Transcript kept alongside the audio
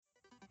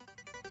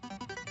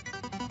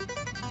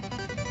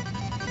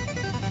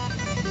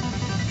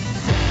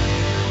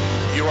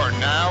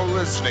now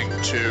listening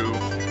to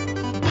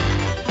the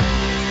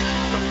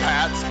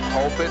Pat's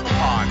Pulpit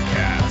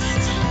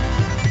Podcast.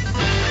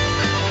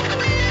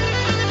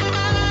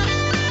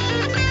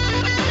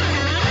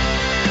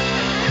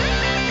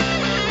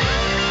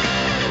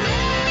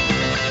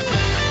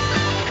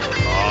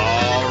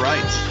 All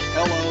right.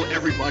 Hello,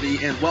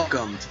 everybody, and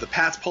welcome to the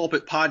Pat's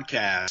Pulpit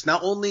Podcast.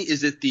 Not only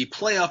is it the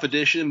playoff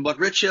edition, but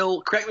Rich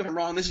Hill, correct me if I'm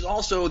wrong, this is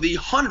also the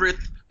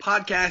 100th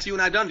podcast you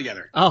and I done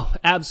together. Oh,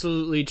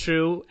 absolutely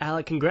true.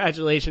 Alec,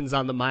 congratulations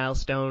on the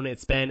milestone.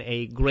 It's been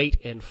a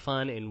great and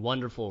fun and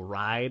wonderful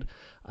ride.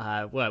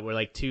 We're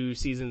like 2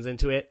 seasons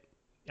into it.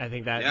 I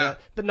think that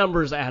the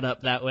numbers add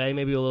up that way,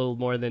 maybe a little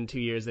more than 2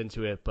 years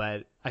into it,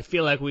 but I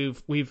feel like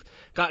we've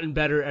gotten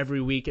better every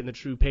week in the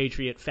true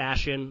Patriot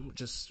fashion.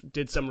 Just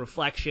did some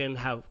reflection.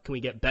 How can we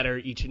get better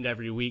each and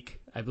every week?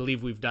 I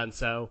believe we've done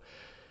so.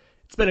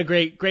 It's been a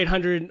great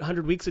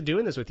 100 weeks of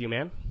doing this with you,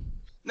 man.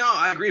 No,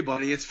 I agree,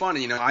 buddy. It's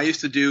funny. You know, I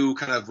used to do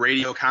kind of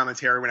radio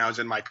commentary when I was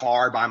in my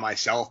car by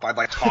myself. I'd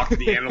like talk to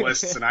the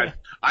analysts, and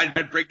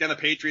I'd break down the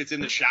Patriots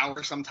in the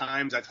shower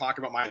sometimes. I'd talk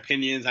about my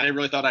opinions. I never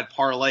really thought I'd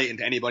parlay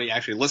into anybody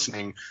actually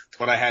listening to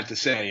what I had to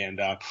say.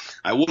 And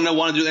I wouldn't have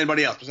wanted to do with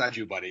anybody else besides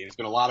you, buddy. It's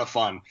been a lot of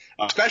fun,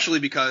 especially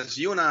because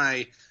you and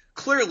I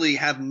clearly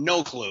have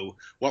no clue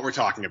what we're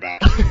talking about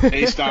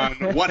based on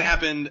what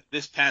happened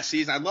this past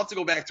season. I'd love to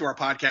go back to our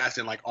podcast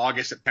in like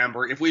August,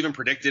 September. If we even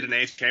predicted an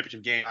AFC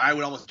Championship game, I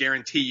would almost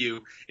guarantee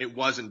you it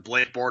wasn't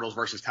Blake Bortles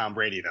versus Tom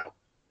Brady, though.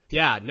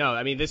 Yeah, no,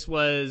 I mean, this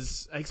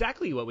was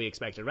exactly what we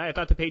expected, right? I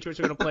thought the Patriots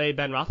were going to play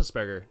Ben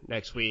Roethlisberger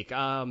next week.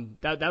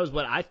 That was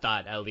what I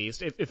thought, at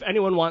least. If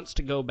anyone wants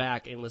to go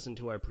back and listen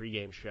to our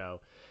pregame show,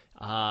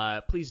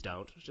 please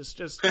don't.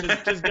 Just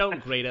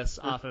don't grade us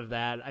off of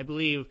that. I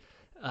believe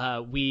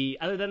we,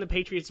 other than the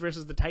Patriots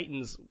versus the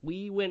Titans,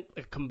 we went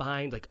a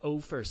combined like 0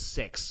 for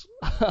 6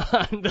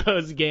 on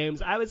those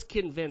games. I was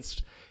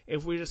convinced,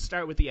 if we just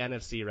start with the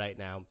NFC right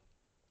now,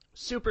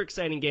 super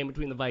exciting game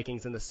between the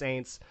Vikings and the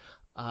Saints,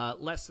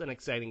 less than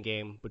exciting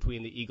game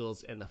between the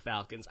Eagles and the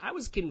Falcons. I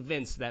was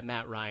convinced that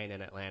Matt Ryan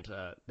and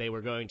Atlanta, they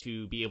were going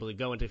to be able to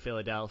go into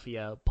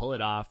Philadelphia, pull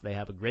it off. They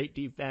have a great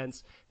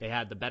defense. They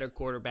had the better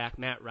quarterback,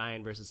 Matt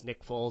Ryan versus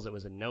Nick Foles. It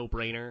was a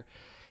no-brainer.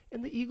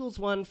 And the Eagles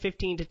won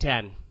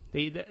 15-10.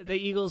 The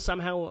Eagles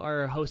somehow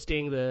are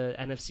hosting the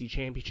NFC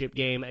Championship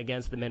game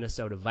against the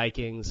Minnesota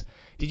Vikings.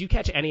 Did you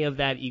catch any of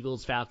that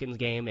Eagles-Falcons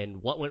game,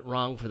 and what went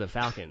wrong for the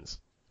Falcons?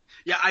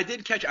 Yeah, I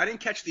didn't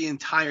catch the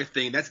entire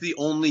thing. That's the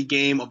only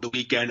game of the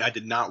weekend I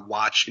did not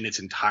watch in its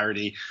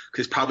entirety,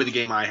 because probably the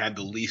game I had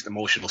the least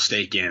emotional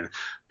stake in.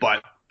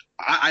 But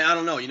I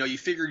don't know. You know, you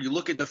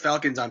look at the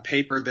Falcons on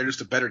paper, they're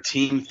just a better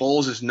team.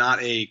 Foles is not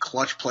a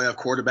clutch playoff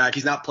quarterback.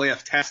 He's not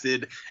playoff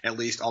tested. At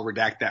least I'll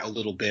redact that a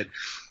little bit.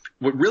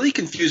 What really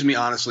confused me,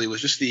 honestly,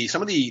 was just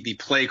some of the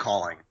play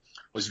calling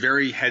was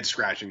very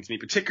head-scratching to me,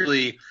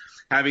 particularly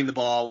having the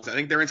ball. I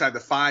think they're inside the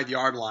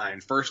 5-yard line,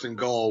 first and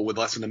goal with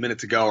less than a minute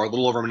to go, or a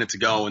little over a minute to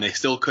go, and they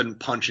still couldn't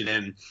punch it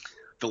in.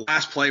 The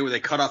last play where they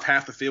cut off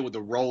half the field with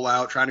the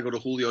rollout, trying to go to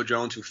Julio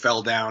Jones, who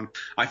fell down.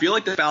 I feel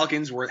like the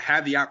Falcons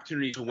had the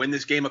opportunity to win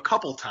this game a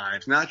couple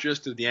times, not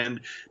just at the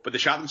end, but they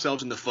shot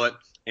themselves in the foot,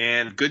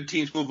 and good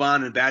teams move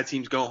on and bad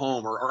teams go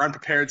home, or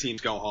unprepared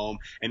teams go home,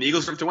 and the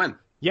Eagles deserve to win.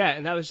 Yeah,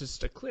 and that was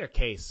just a clear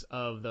case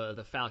of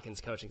the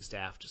Falcons coaching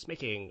staff just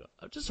making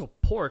just a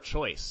poor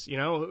choice. You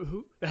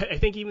know, I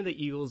think even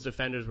the Eagles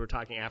defenders were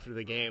talking after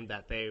the game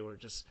that they were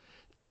just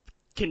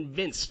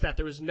convinced that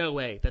there was no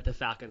way that the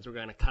Falcons were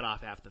going to cut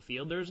off half the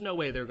field. There's no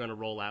way they were going to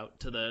roll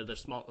out to the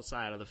small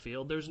side of the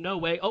field. There's no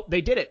way. Oh,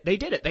 they did it.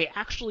 They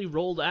actually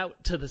rolled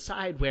out to the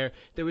side where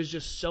there was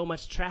just so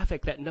much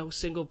traffic that no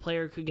single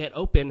player could get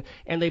open,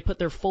 and they put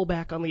their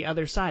fullback on the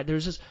other side.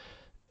 There's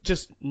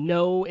just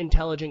no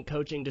intelligent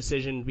coaching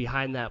decision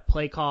behind that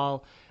play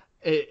call.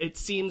 It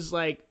seems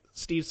like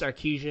Steve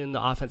Sarkisian,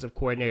 the offensive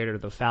coordinator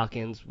of the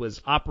Falcons,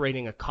 was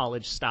operating a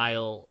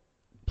college-style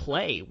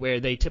play where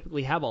they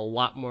typically have a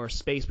lot more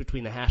space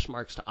between the hash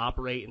marks to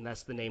operate, and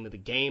that's the name of the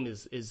game,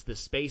 is the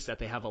space that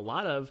they have a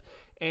lot of.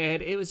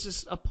 And it was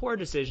just a poor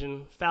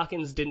decision.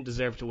 Falcons didn't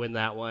deserve to win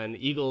that one.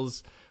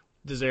 Eagles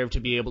deserve to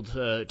be able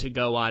to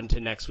go on to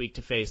next week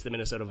to face the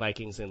Minnesota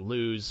Vikings and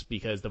lose,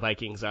 because the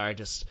Vikings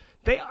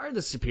they are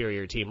the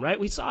superior team, right?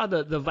 We saw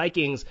the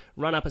Vikings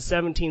run up a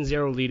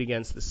 17-0 lead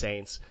against the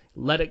Saints,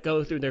 let it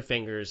go through their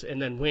fingers, and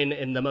then win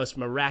in the most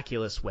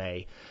miraculous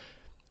way.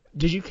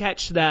 Did you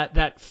catch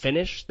that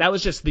finish? That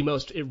was just the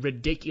most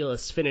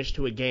ridiculous finish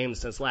to a game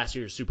since last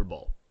year's Super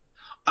Bowl.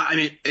 I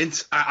mean,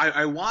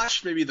 I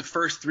watched maybe the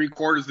first 3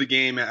 quarters of the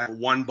game at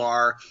one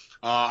bar.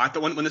 I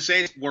thought when the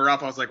Saints were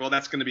up, I was like, well,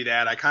 that's going to be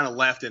that. I kind of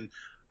left, and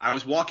I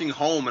was walking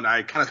home, and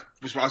I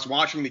was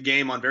watching the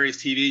game on various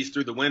TVs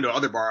through the window,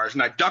 other bars,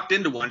 and I ducked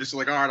into one just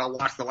like, all right, I'll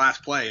watch the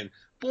last play. And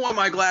boy, am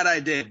I glad I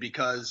did,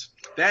 because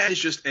that is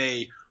just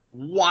a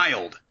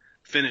wild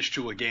finish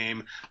to a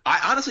game.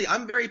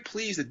 I'm very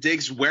pleased at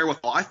Diggs'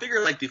 wherewithal. I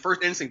figured like the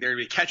first instinct there would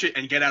be catch it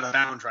and get out of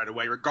bounds right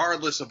away,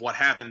 regardless of what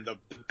happened. The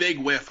big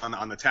whiff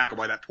on the tackle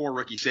by that poor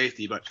rookie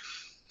safety, but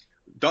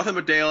nothing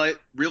but daylight,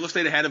 real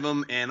estate ahead of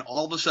them, and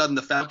all of a sudden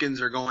the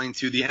Falcons are going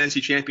to the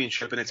NFC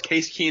Championship, and it's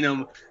Case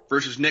Keenum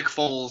versus Nick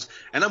Foles.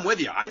 And I'm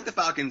with you. I think the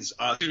Falcons,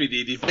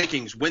 the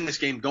Vikings win this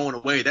game going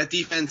away. That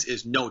defense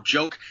is no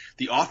joke.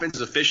 The offense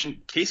is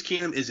efficient. Case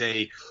Keenum is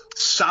a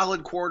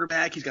solid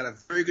quarterback. He's got a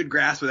very good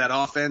grasp of that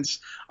offense.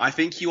 I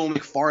think he will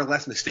make far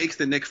less mistakes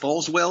than Nick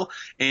Foles will.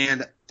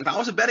 And if I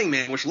was a betting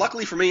man, which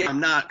luckily for me I'm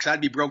not, because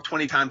I'd be broke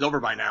 20 times over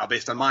by now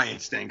based on my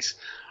instincts,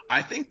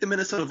 I think the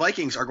Minnesota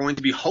Vikings are going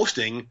to be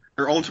hosting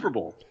their own Super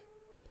Bowl.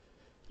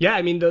 Yeah,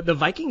 I mean, the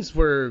Vikings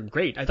were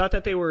great. I thought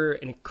that they were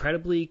an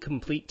incredibly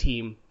complete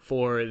team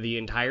for the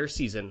entire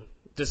season,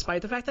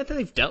 despite the fact that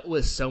they've dealt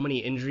with so many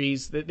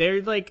injuries.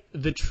 They're like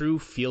the true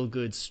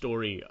feel-good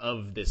story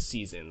of this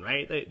season,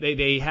 right?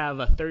 They have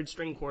a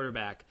third-string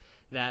quarterback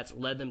that's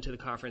led them to the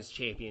conference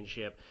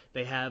championship.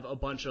 They have a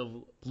bunch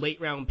of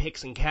late-round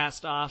picks and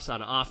cast-offs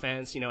on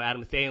offense,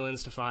 Adam Thielen,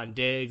 Stephon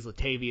Diggs,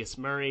 Latavius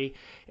Murray,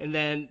 and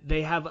then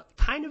they have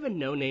kind of a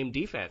no-name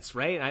defense,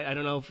 right? I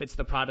don't know if it's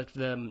the product of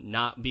them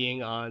not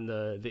being on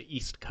the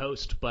East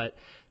Coast, but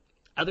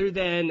other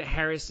than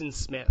Harrison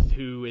Smith,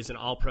 who is an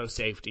all-pro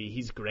safety,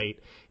 he's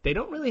great, they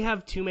don't really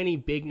have too many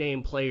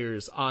big-name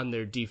players on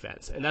their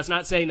defense. And that's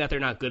not saying that they're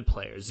not good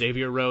players.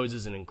 Xavier Rhodes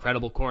is an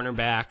incredible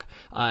cornerback.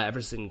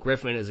 Everson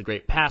Griffin is a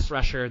great pass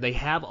rusher. They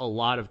have a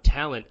lot of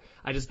talent.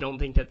 I just don't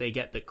think that they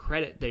get the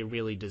credit they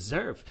really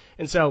deserve.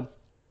 And so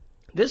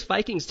this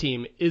Vikings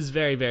team is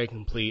very, very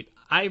complete.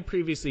 I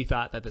previously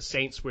thought that the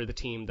Saints were the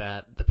team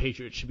that the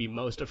Patriots should be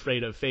most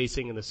afraid of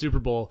facing in the Super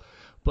Bowl,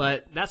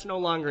 but that's no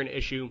longer an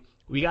issue.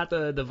 We got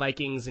the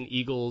Vikings and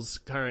Eagles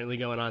currently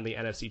going on the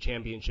NFC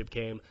Championship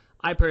game.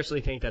 I personally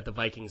think that the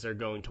Vikings are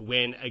going to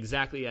win,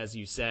 exactly as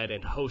you said,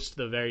 and host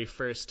the very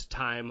first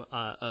time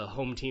a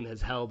home team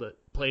has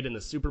played in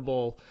the Super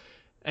Bowl.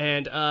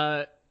 And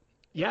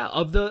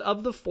of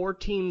the four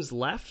teams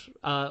left,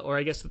 or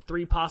I guess the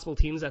three possible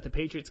teams that the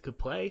Patriots could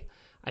play,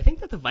 I think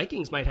that the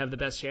Vikings might have the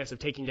best chance of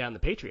taking down the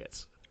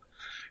Patriots.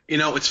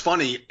 It's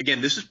funny.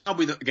 Again, this is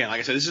probably like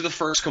I said, this is the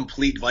first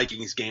complete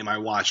Vikings game I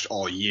watched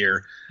all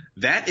year.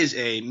 That is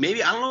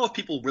maybe, I don't know if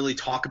people really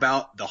talk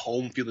about the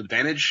home field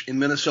advantage in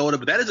Minnesota,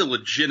 but that is a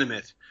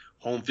legitimate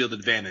home field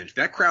advantage.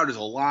 That crowd is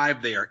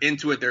alive. They are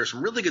into it. There are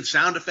some really good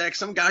sound effects.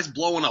 Some guys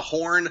blowing a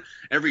horn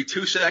every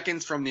 2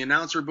 seconds from the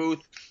announcer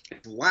booth.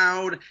 It's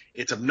loud.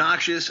 It's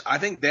obnoxious. I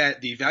think that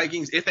the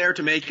Vikings, if they are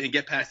to make it and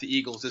get past the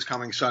Eagles this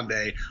coming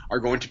Sunday, are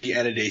going to be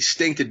at a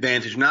distinct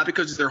advantage, not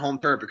because it's their home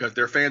turf, because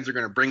their fans are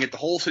going to bring it. The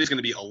whole city's going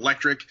to be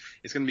electric.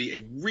 It's going to be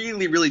a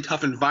really, really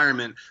tough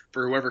environment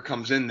for whoever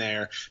comes in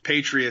there,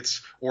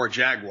 Patriots or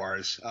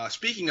Jaguars.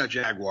 Speaking of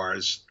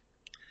Jaguars,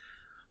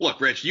 look,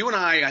 Rich, you and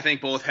I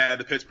think, both had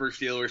the Pittsburgh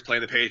Steelers play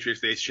the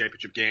Patriots the AFC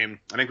Championship game.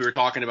 I think we were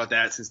talking about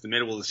that since the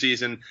middle of the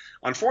season.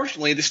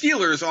 Unfortunately, the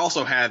Steelers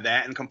also had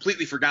that and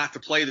completely forgot to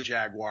play the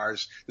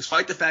Jaguars,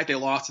 despite the fact they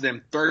lost to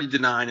them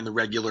 30-9 in the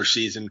regular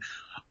season.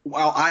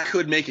 While I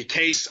could make a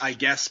case, I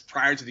guess,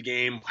 prior to the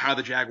game, how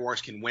the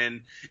Jaguars can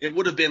win, it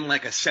would have been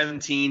like a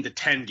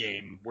 17-10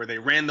 game where they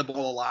ran the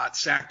ball a lot,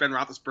 sacked Ben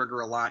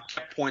Roethlisberger a lot,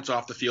 kept points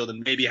off the field,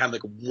 and maybe had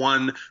like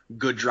one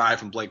good drive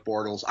from Blake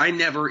Bortles. I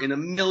never in a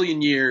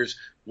million years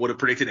would have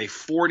predicted a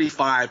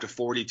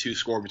 45-42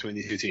 score between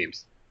these two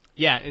teams.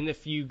 Yeah, and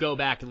if you go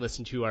back and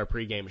listen to our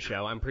pregame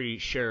show, I'm pretty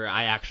sure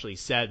I actually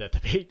said that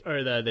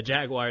the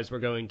Jaguars were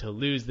going to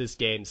lose this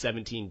game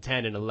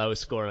 17-10 in a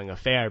low-scoring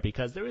affair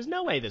because there was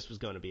no way this was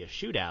going to be a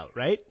shootout,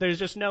 right? There's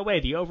just no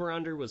way. The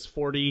over-under was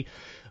 40.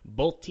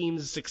 Both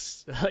teams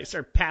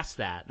surpassed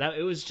that.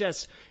 It was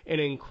just an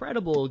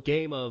incredible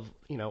game of,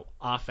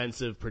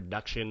 offensive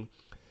production.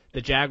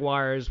 The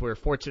Jaguars were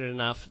fortunate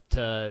enough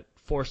to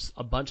force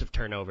a bunch of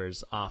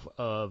turnovers off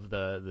of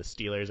the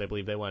Steelers. I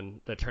believe they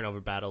won the turnover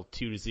battle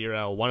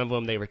 2-0. One of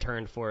them they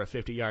returned for a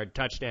 50-yard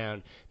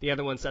touchdown. The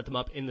other one set them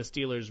up in the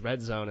Steelers'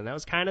 red zone, and that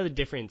was kind of the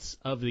difference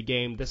of the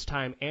game this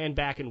time and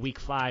back in Week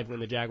 5 when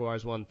the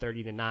Jaguars won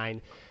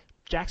 30-9.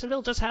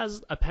 Jacksonville just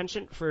has a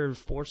penchant for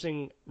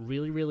forcing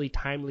really, really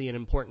timely and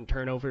important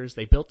turnovers.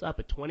 They built up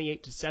a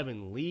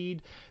 28-7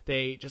 lead.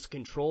 They just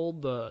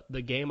controlled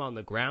the game on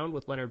the ground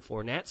with Leonard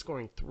Fournette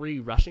scoring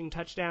 3 rushing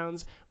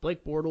touchdowns.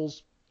 Blake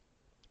Bortles,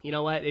 you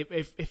know what?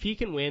 If he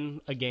can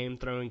win a game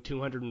throwing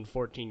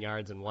 214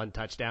 yards and 1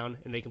 touchdown,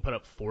 and they can put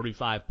up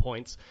 45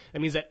 points, that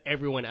means that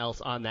everyone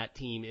else on that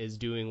team is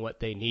doing what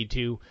they need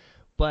to.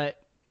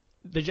 But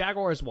the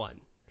Jaguars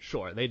won.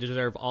 Sure, they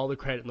deserve all the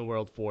credit in the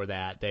world for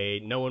that.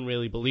 No one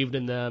really believed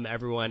in them.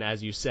 Everyone,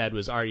 as you said,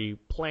 was already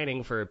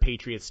planning for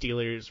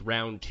Patriots-Steelers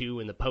round 2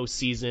 in the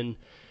postseason.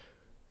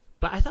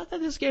 But I thought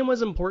that this game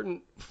was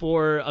important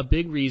for a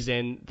big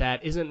reason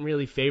that isn't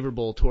really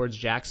favorable towards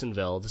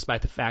Jacksonville,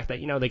 despite the fact that,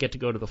 they get to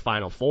go to the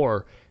Final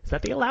Four, is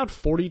that they allowed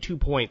 42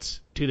 points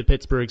to the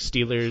Pittsburgh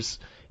Steelers.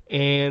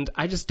 And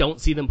I just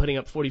don't see them putting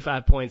up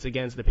 45 points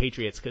against the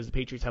Patriots because the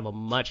Patriots have a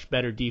much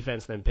better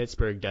defense than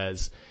Pittsburgh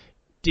does.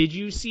 Did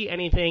you see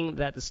anything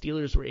that the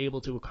Steelers were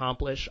able to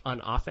accomplish on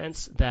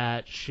offense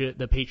that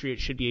the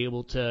Patriots should be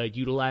able to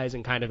utilize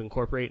and kind of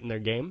incorporate in their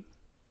game?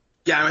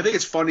 Yeah, I think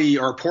it's funny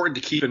or important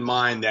to keep in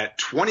mind that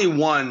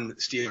 21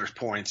 Steelers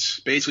points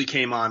basically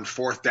came on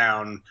fourth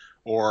down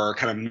or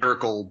kind of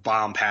miracle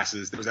bomb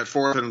passes. There was that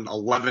 4th and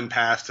 11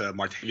 pass to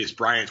Martavis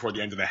Bryant toward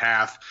the end of the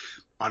half.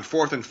 On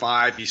 4th and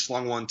 5, he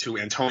slung one to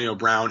Antonio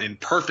Brown in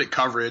perfect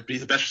coverage.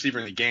 He's the best receiver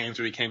in the game,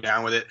 so he came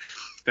down with it.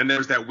 Then there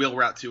was that wheel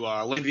route to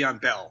Le'Veon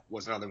Bell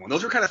was another one.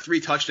 Those were kind of 3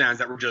 touchdowns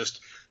that were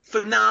just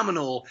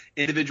phenomenal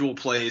individual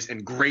plays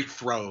and great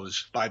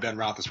throws by Ben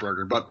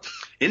Roethlisberger. But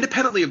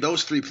independently of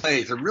those 3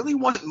 plays, there really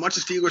wasn't much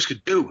the Steelers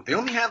could do. They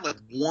only had like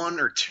 1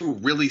 or 2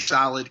 really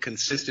solid,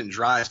 consistent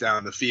drives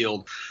down the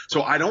field.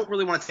 So I don't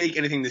really want to take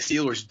anything the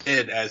Steelers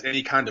did as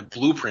any kind of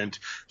blueprint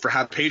for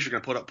how the Patriots are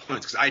going to put up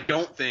points, because I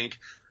don't think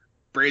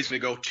Brady's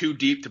going to go too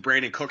deep to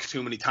Brandon Cooks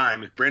too many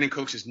times. Brandon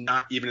Cooks is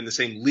not even in the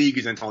same league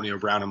as Antonio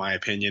Brown, in my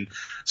opinion.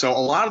 So a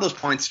lot of those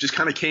points just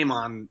kind of came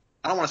on,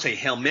 I don't want to say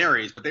Hail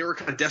Marys, but they were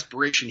kind of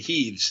desperation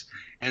heaves.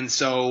 And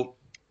so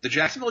the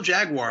Jacksonville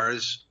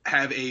Jaguars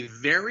have a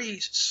very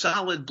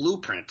solid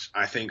blueprint,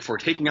 I think, for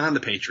taking on the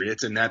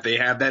Patriots, in that they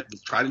have that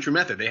tried and true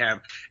method. They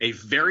have a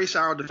very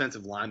solid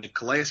defensive line,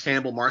 Calais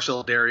Campbell,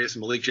 Marcel Darius,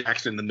 and Malik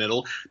Jackson in the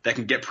middle that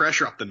can get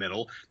pressure up the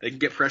middle. They can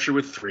get pressure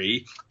with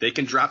 3. They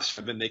can drop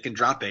 7. They can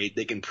drop 8.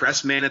 They can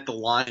press man at the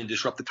line and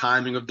disrupt the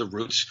timing of the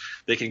routes.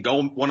 They can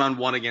go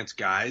one-on-one against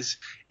guys.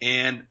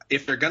 And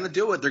if they're going to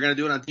do it, they're going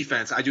to do it on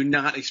defense. I do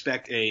not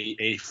expect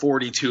a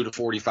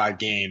 42-45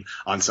 game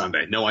on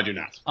Sunday. No, I do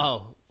not.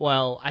 Oh,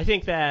 well, I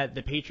think that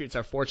the Patriots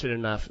are fortunate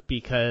enough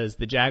because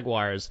the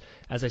Jaguars,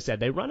 as I said,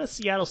 they run a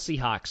Seattle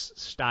Seahawks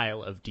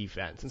style of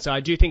defense. And so I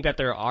do think that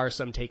there are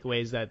some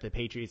takeaways that the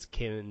Patriots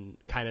can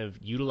kind of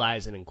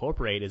utilize and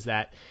incorporate, is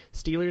that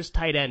Steelers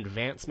tight end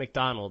Vance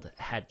McDonald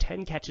had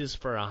 10 catches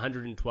for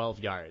 112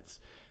 yards.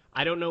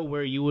 I don't know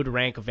where you would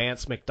rank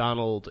Vance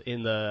McDonald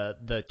in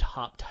the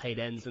top tight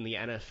ends in the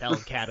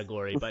NFL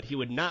category, but he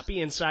would not be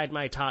inside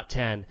my top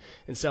 10.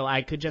 And so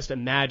I could just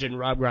imagine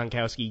Rob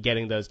Gronkowski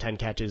getting those 10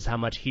 catches, how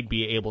much he'd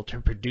be able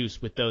to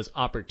produce with those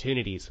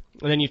opportunities.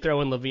 And then you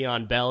throw in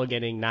Le'Veon Bell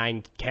getting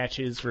 9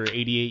 catches for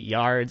 88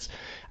 yards.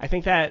 I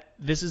think that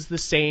this is the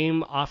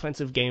same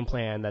offensive game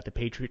plan that the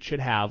Patriots should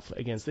have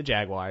against the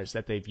Jaguars,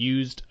 that they've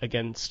used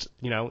against,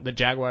 the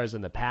Jaguars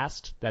in the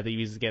past, that they've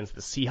used against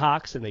the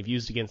Seahawks, and they've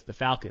used against the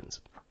Falcons.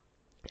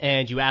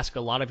 And you ask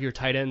a lot of your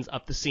tight ends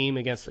up the seam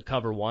against the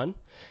cover 1,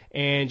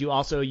 and you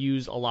also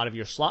use a lot of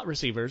your slot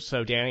receivers.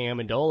 So Danny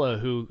Amendola,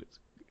 who,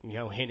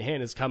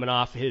 hint, is coming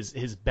off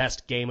his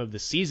best game of the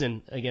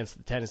season against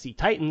the Tennessee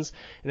Titans.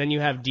 And then you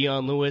have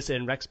Dion Lewis,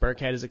 and Rex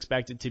Burkhead is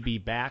expected to be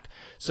back.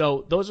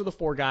 So those are the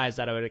 4 guys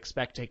that I would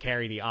expect to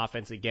carry the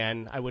offense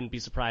again. I wouldn't be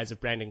surprised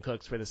if Brandon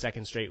Cooks for the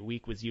second straight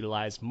week was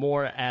utilized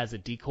more as a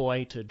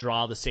decoy to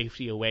draw the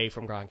safety away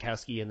from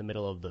Gronkowski in the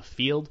middle of the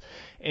field.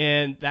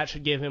 And that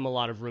should give him a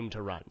lot of room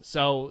to run.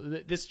 So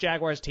this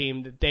Jaguars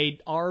team, they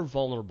are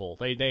vulnerable.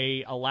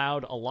 They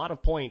allowed a lot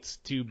of points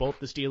to both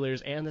the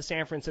Steelers and the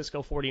San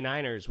Francisco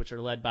 49ers, which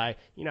are led by,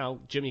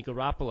 Jimmy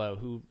Garoppolo,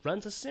 who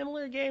runs a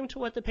similar game to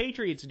what the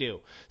Patriots do.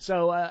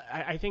 So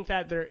I think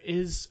that there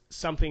is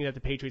something that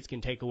the Patriots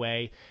can take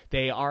away.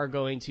 They are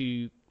going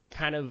to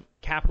kind of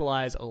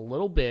capitalize a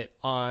little bit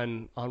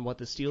on what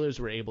the Steelers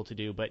were able to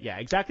do. But yeah,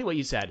 exactly what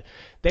you said.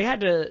 The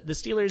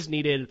Steelers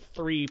needed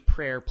 3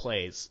 prayer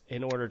plays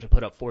in order to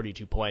put up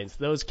 42 points.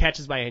 Those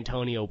catches by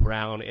Antonio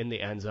Brown in the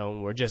end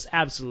zone were just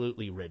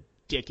absolutely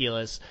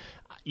ridiculous.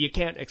 You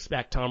can't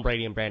expect Tom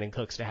Brady and Brandon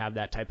Cooks to have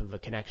that type of a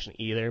connection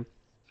either.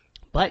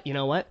 But you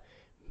know what?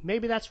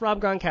 Maybe that's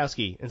Rob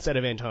Gronkowski instead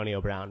of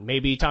Antonio Brown.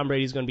 Maybe Tom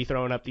Brady's going to be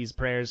throwing up these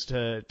prayers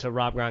to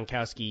Rob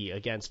Gronkowski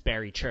against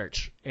Barry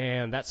Church.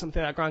 And that's something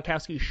that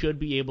Gronkowski should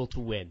be able to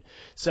win.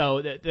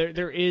 So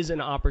there is an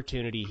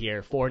opportunity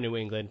here for New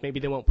England. Maybe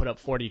they won't put up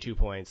 42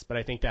 points, but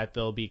I think that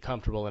they'll be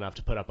comfortable enough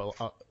to put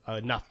up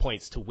enough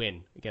points to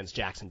win against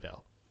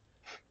Jacksonville.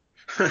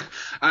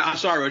 I'm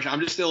sorry, Rich.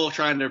 I'm just still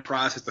trying to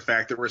process the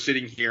fact that we're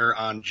sitting here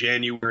on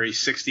January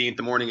 16th,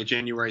 the morning of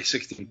January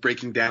 16th,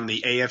 breaking down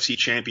the AFC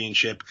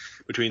Championship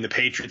between the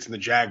Patriots and the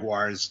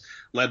Jaguars,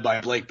 led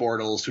by Blake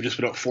Bortles, who just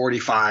put up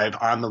 45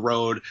 on the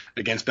road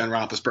against Ben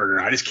Roethlisberger.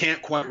 I just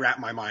can't quite wrap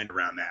my mind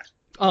around that.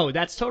 Oh,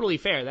 that's totally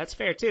fair. That's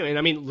fair, too. And,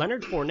 I mean,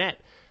 Leonard Fournette,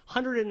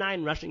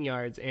 109 rushing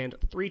yards and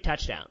 3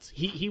 touchdowns.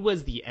 He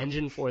was the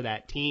engine for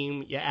that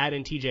team. You add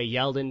in TJ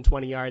Yeldon,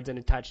 20 yards and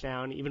a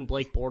touchdown. Even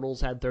Blake Bortles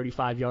had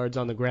 35 yards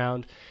on the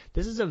ground.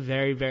 This is a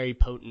very, very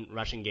potent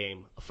rushing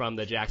game from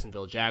the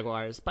Jacksonville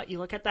Jaguars. But you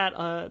look at that,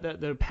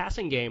 the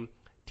passing game,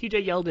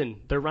 TJ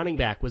Yeldon, their running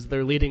back, was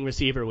their leading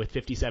receiver with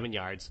 57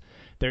 yards.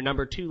 Their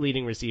number 2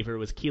 leading receiver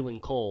was Keelan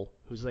Cole,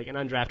 who's like an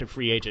undrafted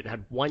free agent,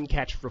 had 1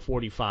 catch for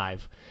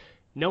 45.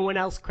 No one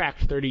else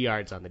cracked 30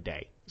 yards on the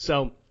day.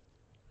 So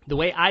The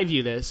way I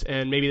view this,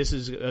 and maybe this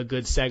is a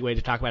good segue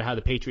to talk about how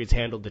the Patriots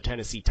handled the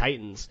Tennessee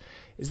Titans,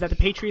 is that the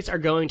Patriots are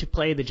going to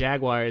play the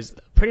Jaguars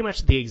pretty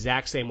much the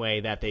exact same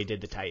way that they did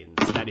the Titans.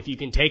 That if you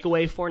can take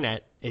away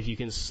Fournette, if you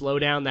can slow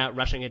down that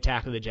rushing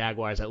attack of the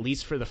Jaguars, at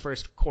least for the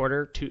first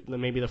quarter to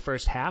maybe the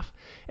first half,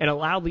 and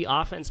allow the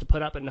offense to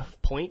put up enough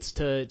points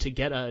to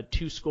get a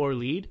 2-score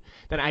lead,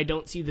 then I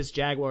don't see this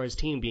Jaguars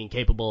team being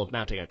capable of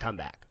mounting a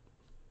comeback.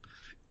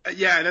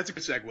 Yeah, that's a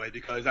good segue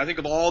because I think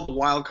of all the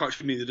wild cards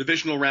for me, the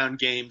divisional round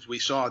games we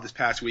saw this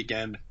past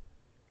weekend,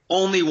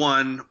 only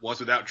one was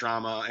without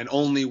drama and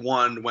only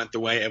one went the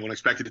way everyone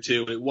expected it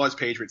to. It was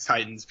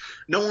Patriots-Titans.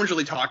 No one's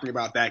really talking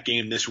about that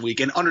game this week,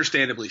 and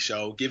understandably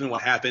so, given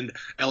what happened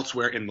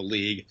elsewhere in the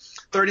league.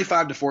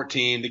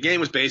 35-14, the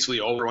game was basically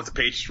over once the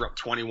Patriots were up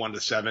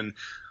 21-7.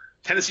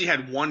 Tennessee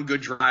had one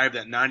good drive,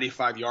 that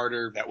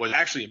 95-yarder that was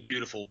actually a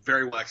beautiful,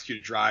 very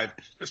well-executed drive.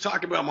 Let's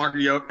talk about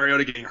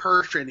Mariota getting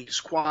hurt, training his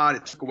squad.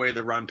 It took away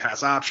the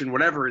run-pass option,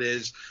 whatever it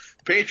is.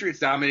 The Patriots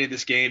dominated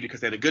this game because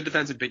they had a good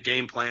defensive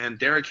game plan.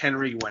 Derrick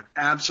Henry went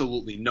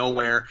absolutely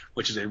nowhere,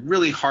 which is a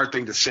really hard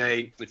thing to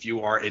say if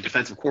you are a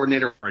defensive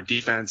coordinator or a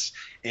defense.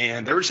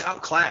 And they were just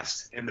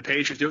outclassed. And the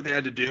Patriots did what they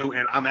had to do.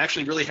 And I'm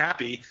actually really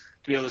happy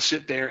to be able to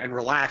sit there and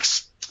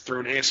relax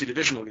through an AFC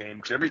divisional game,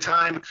 because every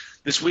time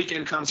this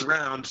weekend comes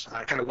around,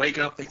 I kind of wake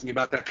up thinking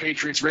about that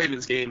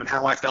Patriots-Ravens game and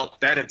how I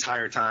felt that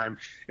entire time.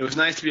 It was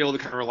nice to be able to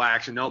kind of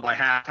relax and know by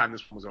halftime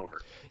this one was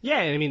over. Yeah,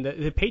 I mean,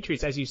 the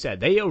Patriots, as you said,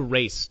 they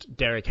erased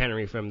Derrick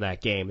Henry from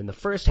that game. In the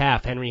first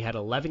half, Henry had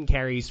 11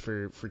 carries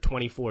for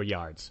 24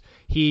 yards.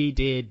 He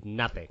did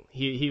nothing.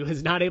 He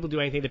was not able to do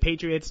anything. The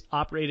Patriots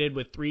operated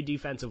with 3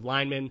 defensive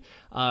linemen.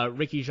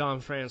 Ricky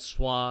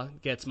Jean-Francois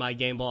gets my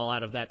game ball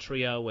out of that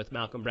trio with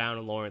Malcolm Brown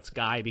and Lawrence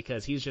Guy,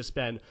 because he's just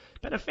been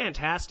a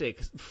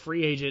fantastic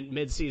free agent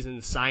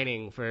midseason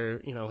signing for,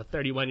 a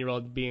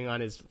 31-year-old being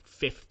on his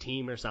 5th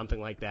team or something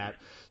like that.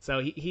 So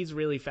he's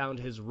really found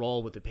his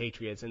role with the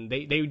Patriots, and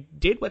they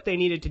did what they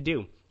needed to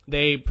do.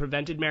 They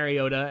prevented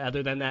Mariota,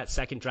 other than that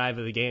second drive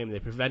of the game, they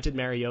prevented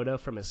Mariota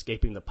from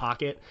escaping the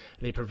pocket.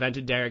 They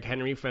prevented Derrick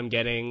Henry from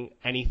getting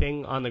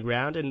anything on the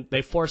ground, and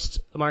they forced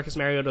Marcus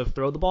Mariota to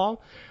throw the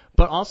ball.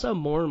 But also,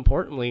 more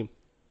importantly,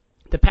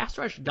 the pass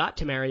rush got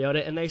to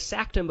Mariota, and they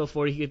sacked him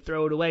before he could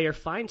throw it away or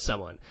find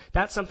someone.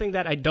 That's something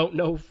that I don't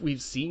know if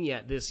we've seen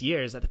yet this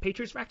year, is that the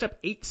Patriots racked up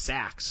 8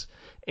 sacks.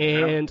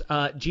 And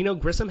Geno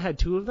Grissom had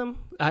 2 of them.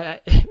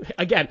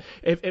 Again,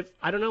 if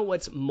I don't know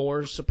what's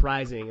more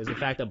surprising is the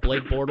fact that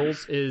Blake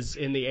Bortles is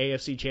in the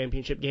AFC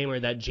Championship game, or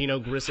that Geno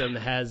Grissom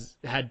has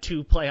had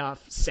 2 playoff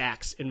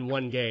sacks in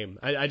one game.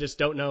 I just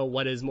don't know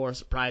what is more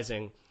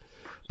surprising.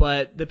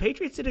 But the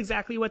Patriots did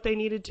exactly what they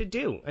needed to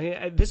do.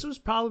 This was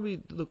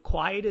probably the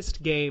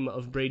quietest game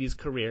of Brady's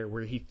career,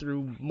 where he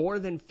threw more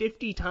than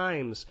 50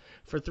 times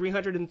for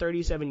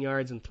 337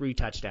 yards and 3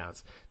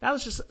 touchdowns. That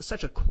was just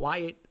such a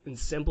quiet and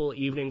simple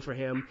evening for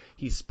him.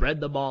 He spread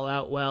the ball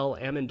out well.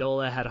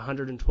 Amendola had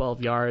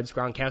 112 yards.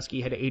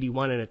 Gronkowski had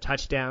 81 and a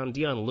touchdown.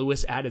 Dion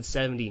Lewis added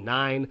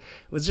 79. It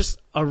was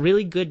just a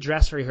really good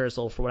dress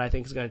rehearsal for what I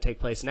think is going to take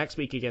place next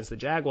week against the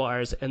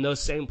Jaguars, and those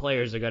same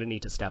players are going to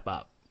need to step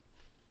up.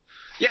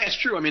 Yeah, it's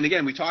true. I mean,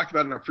 again, we talked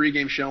about it in our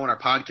pregame show and our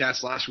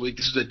podcast last week.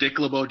 This is a Dick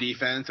LeBeau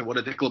defense, and what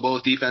a Dick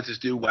LeBeau's defenses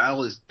do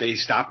well is they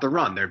stop the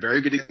run. They're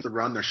very good against the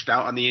run. They're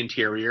stout on the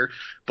interior,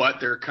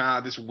 but they're kind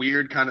of this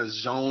weird kind of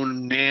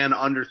zone man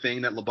under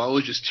thing that LeBeau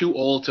is just too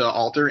old to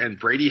alter, and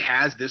Brady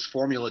has this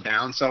formula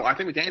down. So I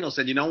think McDaniel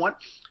said, you know what?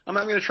 I'm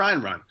not going to try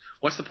and run.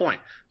 What's the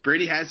point?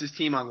 Brady has his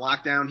team on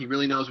lockdown. He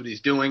really knows what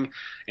he's doing,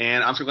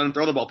 and I'm just going to let him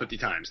throw the ball 50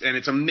 times. And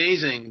it's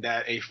amazing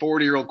that a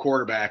 40-year-old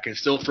quarterback can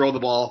still throw the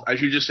ball, as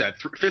you just said,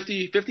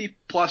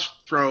 50-plus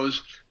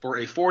throws for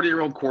a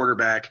 40-year-old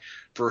quarterback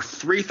for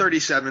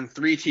 337,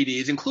 3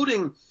 TDs,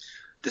 including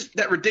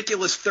that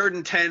ridiculous 3rd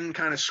and 10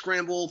 kind of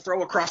scramble,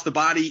 throw across the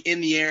body in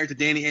the air to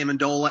Danny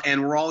Amendola,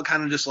 and we're all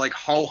kind of just like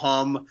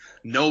ho-hum,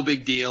 no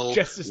big deal,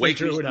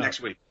 wake me up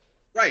next week.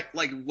 Right,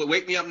 like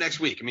wake me up next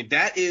week. I mean,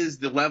 that is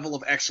the level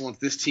of excellence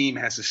this team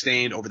has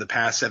sustained over the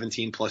past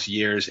 17-plus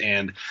years.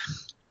 And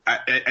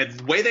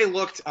the way they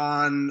looked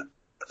on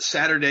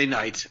Saturday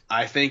night,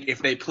 I think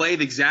if they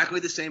played exactly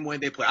the same way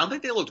they played, I don't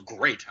think they looked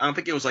great. I don't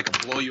think it was like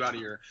a blow you out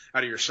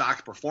of your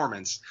socks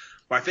performance.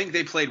 But I think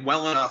they played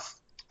well enough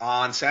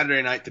on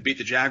Saturday night to beat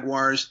the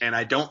Jaguars, and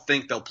I don't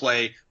think they'll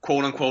play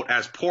quote unquote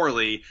as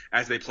poorly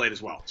as they played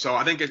as well. So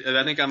I think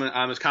I'm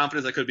as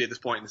confident as I could be at this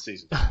point in the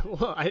season.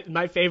 Well,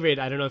 my favorite,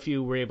 I don't know if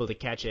you were able to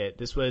catch it.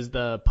 This was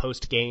the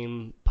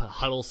post-game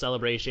huddle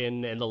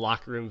celebration and the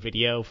locker room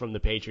video from the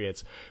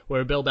Patriots,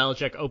 where Bill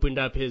Belichick opened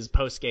up his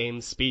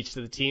post-game speech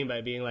to the team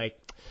by being like,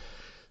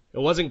 "It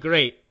wasn't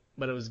great,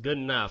 but it was good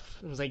enough."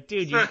 I was like,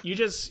 dude, you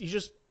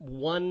just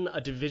won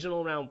a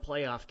divisional round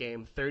playoff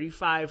game,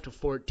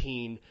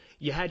 35-14.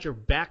 You had your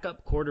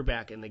backup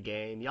quarterback in the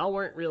game.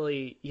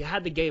 You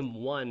had the game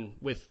won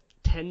with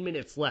 10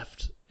 minutes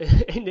left,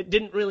 and it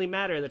didn't really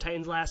matter. The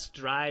Titans' last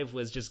drive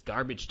was just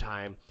garbage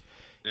time.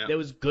 Yeah. It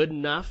was good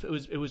enough.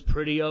 It was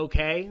pretty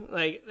okay.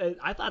 Like,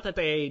 I thought that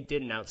they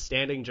did an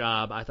outstanding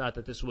job. I thought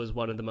that this was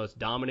one of the most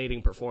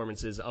dominating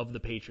performances of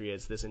the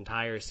Patriots this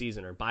entire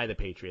season, or by the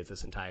Patriots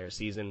this entire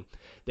season.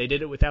 They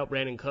did it without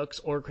Brandon Cooks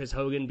or Chris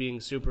Hogan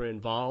being super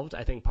involved.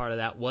 I think part of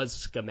that was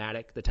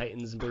schematic. The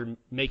Titans were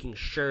making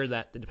sure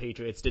that the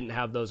Patriots didn't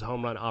have those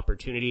home run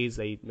opportunities.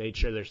 They made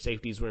sure their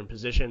safeties were in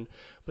position,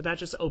 but that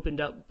just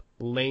opened up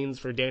lanes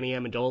for Danny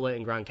Amendola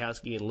and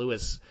Gronkowski and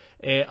Lewis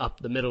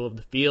up the middle of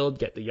the field,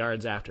 get the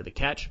yards after the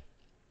catch.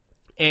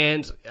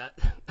 And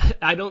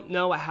I don't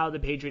know how the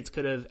Patriots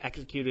could have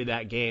executed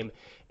that game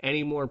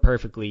any more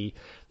perfectly.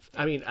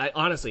 I mean,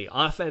 honestly,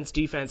 offense,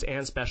 defense,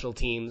 and special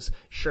teams,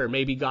 sure,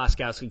 maybe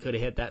Gronkowski could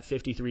have hit that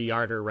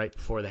 53-yarder right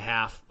before the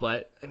half,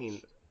 but, I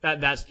mean,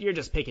 that's you're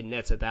just picking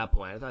nits at that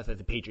point. I thought that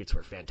the Patriots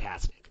were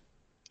fantastic.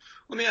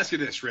 Let me ask you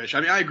this, Rich. I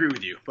mean, I agree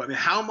with you, but I mean,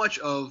 how much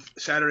of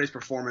Saturday's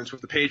performance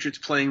with the Patriots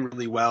playing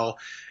really well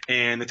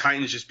and the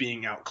Titans just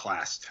being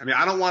outclassed? I mean,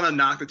 I don't want to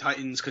knock the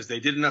Titans because they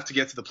did enough to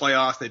get to the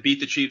playoffs. They beat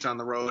the Chiefs on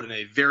the road in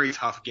a very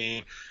tough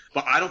game,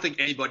 but I don't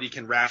think anybody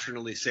can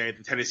rationally say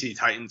the Tennessee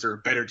Titans are a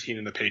better team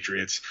than the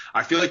Patriots.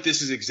 I feel like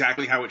this is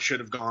exactly how it should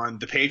have gone.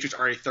 The Patriots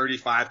are a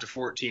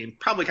 35-14,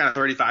 probably kind of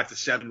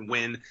 35-7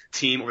 win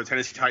team over the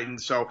Tennessee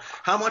Titans. So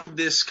how much of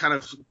this kind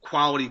of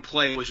quality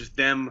play was just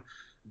them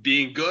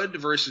being good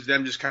versus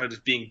them just kind of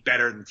just being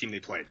better than the team they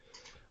played?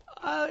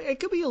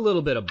 It could be a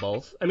little bit of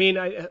both. I mean,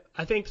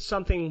 I think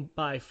something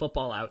by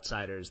Football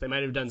Outsiders, they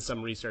might have done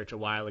some research a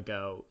while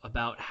ago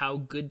about how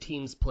good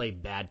teams play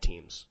bad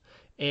teams.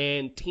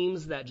 And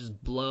teams that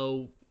just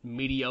blow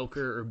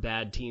mediocre or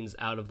bad teams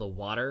out of the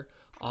water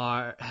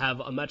have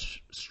a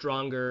much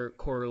stronger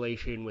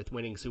correlation with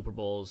winning Super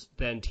Bowls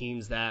than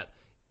teams that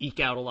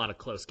eke out a lot of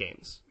close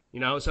games. You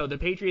know, so the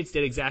Patriots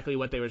did exactly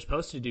what they were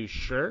supposed to do,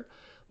 sure,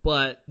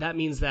 but that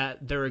means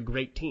that they're a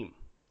great team.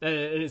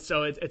 And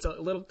so it's a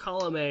little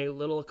column A,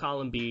 little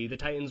column B. The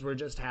Titans were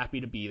just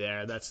happy to be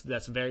there.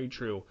 That's very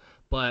true.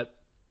 But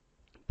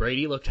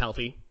Brady looked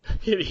healthy.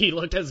 He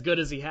looked as good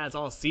as he has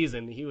all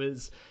season. He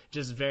was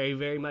just very,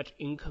 very much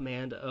in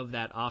command of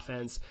that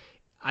offense.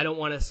 I don't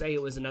want to say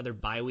it was another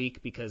bye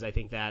week because I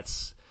think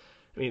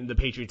the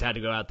Patriots had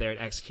to go out there and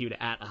execute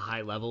at a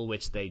high level,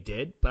 which they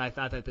did. But I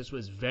thought that this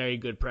was very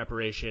good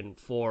preparation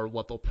for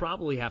what they'll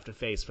probably have to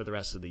face for the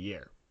rest of the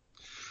year.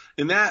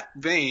 In that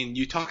vein,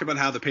 you talk about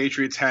how the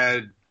Patriots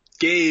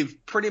gave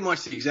pretty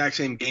much the exact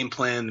same game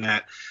plan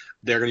that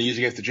they're going to use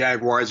against the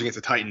Jaguars, against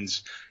the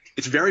Titans.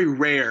 It's very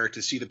rare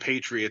to see the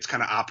Patriots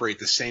kind of operate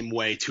the same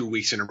way 2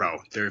 weeks in a row.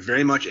 They're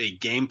very much a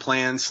game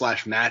plan /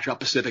 matchup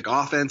specific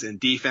offense and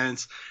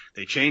defense.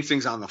 They change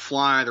things on the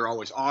fly. They're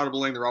always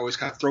audibling. They're always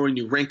kind of throwing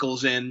new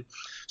wrinkles in.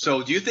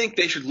 So do you think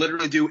they should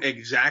literally do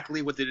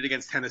exactly what they did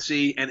against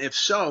Tennessee? And if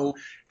so,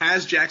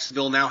 has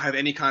Jacksonville now have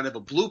any kind of a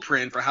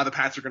blueprint for how the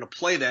Pats are going to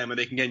play them and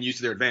they can get used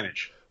to their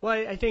advantage?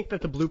 Well, I think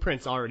that the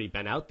blueprint's already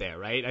been out there,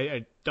 right?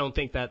 I don't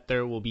think that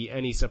there will be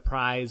any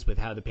surprise with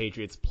how the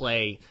Patriots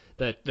play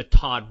the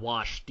Todd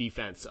Wash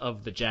defense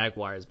of the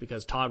Jaguars,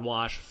 because Todd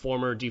Wash,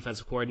 former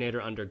defensive coordinator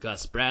under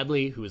Gus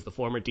Bradley, who is the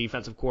former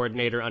defensive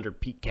coordinator under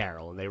Pete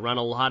Carroll, and they run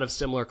a lot of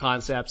similar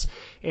concepts,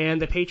 and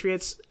the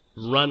Patriots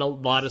run a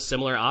lot of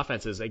similar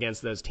offenses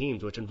against those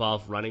teams, which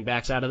involve running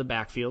backs out of the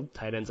backfield,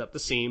 tight ends up the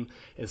seam,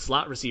 and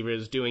slot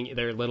receivers doing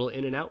their little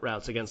in and out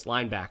routes against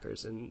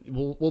linebackers. And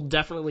we'll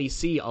definitely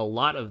see a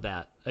lot of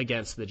that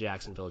against the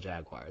Jacksonville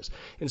Jaguars.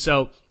 And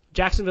so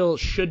Jacksonville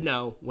should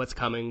know what's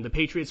coming. The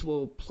Patriots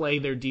will play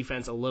their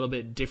defense a little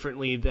bit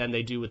differently than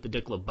they do with the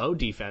Dick LeBeau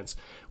defense,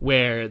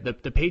 where the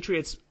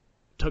Patriots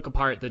took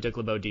apart the Dick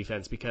LeBeau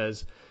defense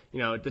because,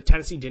 the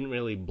Tennessee didn't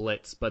really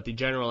blitz, but the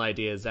general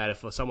idea is that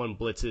if someone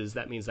blitzes,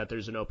 that means that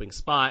there's an open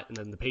spot, and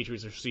then the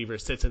Patriots receiver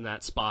sits in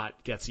that spot,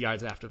 gets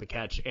yards after the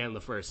catch and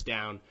the first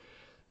down.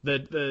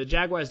 The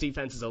Jaguars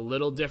defense is a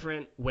little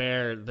different,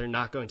 where they're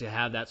not going to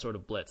have that sort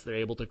of blitz. They're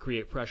able to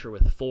create pressure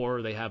with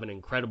 4. They have an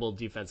incredible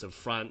defensive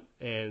front,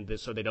 and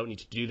so they don't need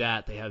to do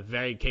that. They have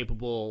very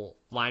capable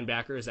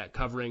linebackers at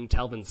covering.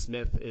 Telvin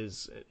Smith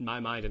is, in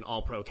my mind, an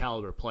all-pro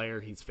caliber player.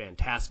 He's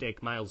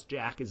fantastic. Miles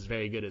Jack is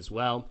very good as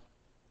well.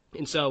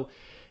 And so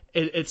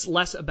it's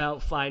less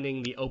about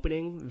finding the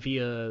opening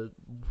via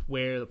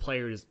where the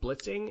player is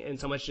blitzing and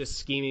so much just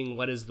scheming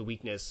what is the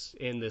weakness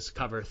in this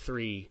cover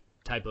 3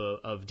 type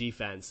of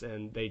defense,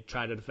 and they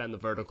try to defend the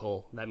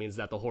vertical. That means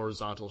that the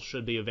horizontal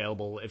should be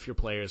available if your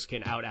players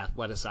can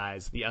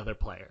out-athleticize the other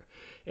player.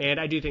 And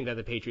I do think that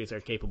the Patriots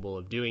are capable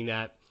of doing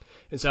that.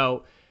 And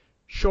so,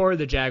 sure,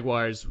 the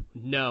Jaguars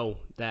know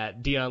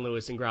that Deion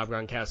Lewis and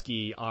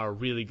Gronkowski are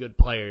really good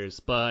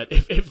players, but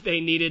if they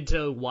needed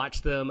to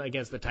watch them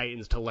against the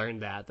Titans to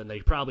learn that, then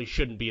they probably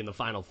shouldn't be in the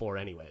Final Four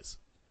anyways.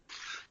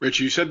 Rich,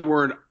 you said the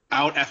word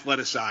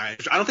out-athleticized,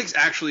 which I don't think is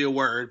actually a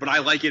word, but I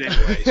like it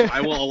anyway, so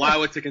I will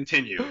allow it to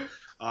continue.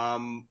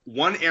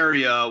 One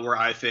area where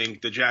I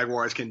think the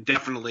Jaguars can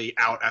definitely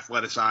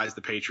out-athleticize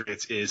the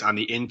Patriots is on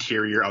the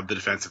interior of the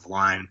defensive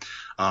line.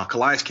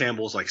 Calais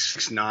Campbell's like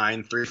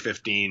 6'9",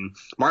 315.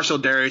 Marcel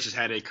Darius has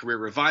had a career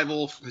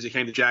revival because he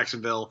came to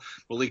Jacksonville.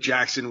 Malik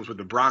Jackson was with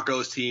the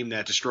Broncos team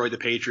that destroyed the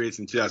Patriots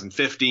in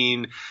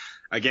 2015.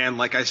 Again,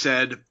 like I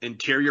said,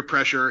 interior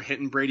pressure,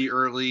 hitting Brady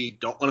early,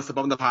 don't let us slip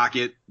up in the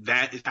pocket.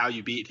 That is how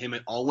you beat him.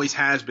 It always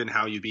has been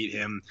how you beat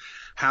him.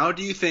 How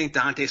do you think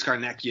Dante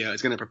Scarnecchia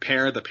is going to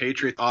prepare the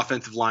Patriots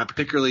offensive line,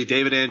 particularly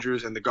David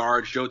Andrews and the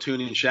guards, Joe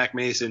Thuney and Shaq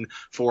Mason,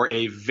 for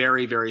a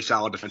very, very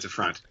solid defensive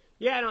front?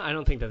 Yeah, I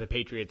don't think that the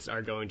Patriots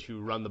are going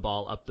to run the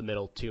ball up the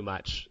middle too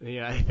much.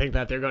 Yeah, I think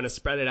that they're going to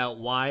spread it out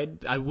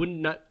wide. I would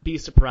not be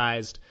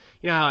surprised.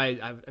 You know how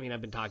I've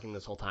been talking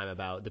this whole time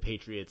about the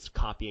Patriots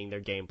copying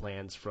their game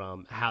plans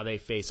from how they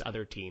face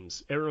other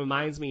teams. It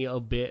reminds me a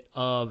bit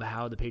of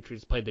how the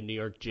Patriots played the New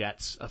York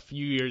Jets a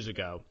few years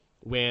ago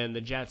when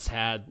the Jets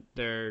had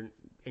their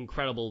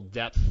incredible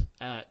depth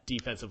at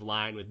defensive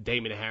line with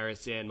Damon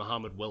Harrison,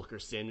 Muhammad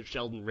Wilkerson,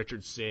 Sheldon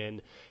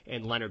Richardson,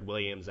 and Leonard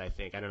Williams, I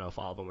think. I don't know if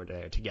all of them were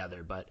there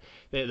together, but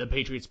the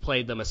Patriots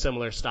played them a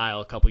similar style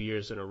a couple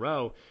years in a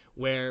row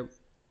where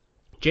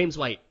James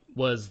White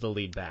was the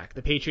lead back.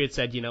 The Patriots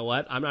said, you know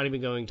what, I'm not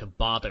even going to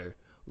bother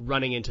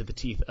running into the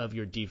teeth of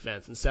your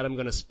defense. Instead, I'm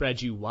going to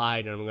spread you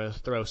wide, and I'm going to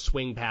throw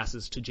swing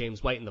passes to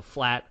James White in the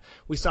flat.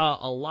 We saw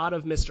a lot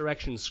of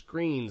misdirection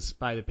screens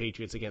by the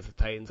Patriots against the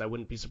Titans. I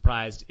wouldn't be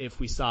surprised if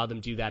we saw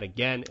them do that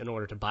again in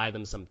order to buy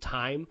them some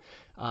time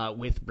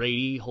with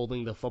Brady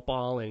holding the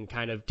football and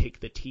kind of take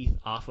the teeth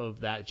off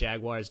of that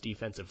Jaguars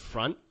defensive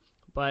front.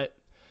 But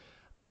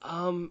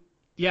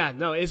yeah,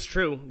 no, it's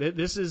true.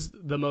 This is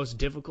the most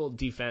difficult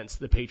defense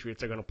the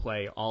Patriots are going to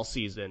play all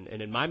season.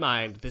 And in my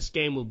mind, this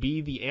game will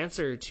be the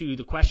answer to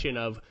the question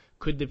of,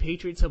 could the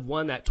Patriots have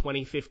won that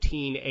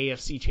 2015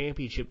 AFC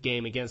Championship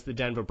game against the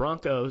Denver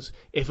Broncos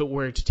if it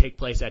were to take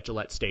place at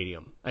Gillette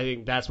Stadium? I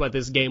think that's what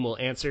this game will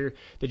answer.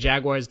 The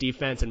Jaguars'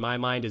 defense, in my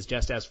mind, is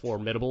just as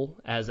formidable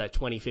as that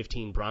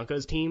 2015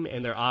 Broncos team,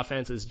 and their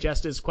offense is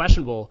just as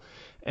questionable.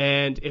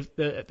 And if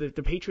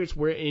the Patriots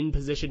were in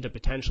position to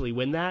potentially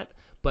win that,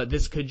 but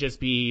this could just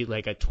be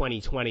like a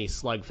 2020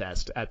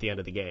 slugfest at the end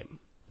of the game.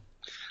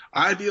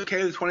 I'd be okay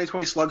with the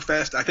 2020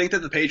 slugfest. I think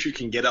that the Patriots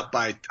can get up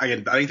by,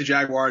 again, I think the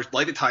Jaguars,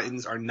 like the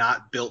Titans, are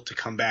not built to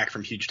come back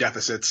from huge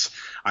deficits.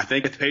 I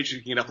think if the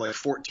Patriots can get up like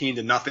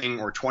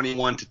 14-0 or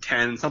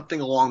 21-10,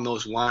 something along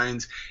those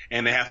lines,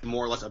 and they have to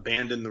more or less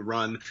abandon the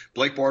run.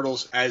 Blake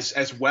Bortles,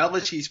 as well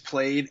as he's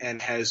played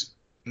and has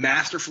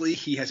masterfully,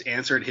 he has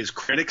answered his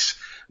critics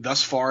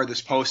thus far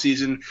this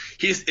postseason.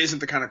 He just isn't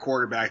the kind of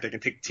quarterback that can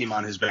take the team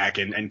on his back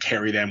and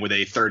carry them with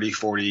a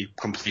 30-40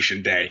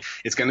 completion day.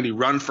 It's going to be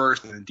run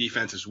first and then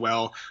defense as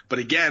well. But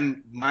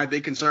again, my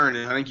big concern,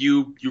 and I think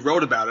you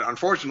wrote about it,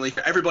 unfortunately,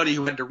 for everybody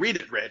who had to read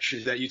it, Rich,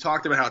 is that you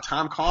talked about how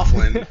Tom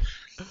Coughlin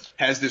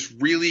has this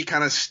really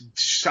kind of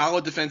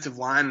solid defensive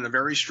line and a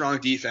very strong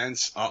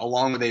defense,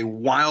 along with a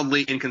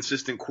wildly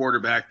inconsistent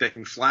quarterback that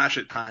can flash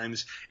at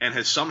times and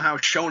has somehow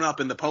shown up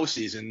in the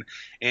postseason.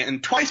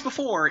 And twice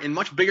before, in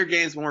much bigger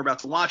games than we're about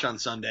to watch on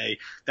Sunday,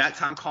 that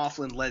Tom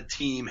Coughlin-led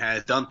team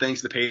has done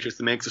things to the Patriots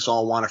that makes us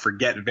all want to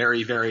forget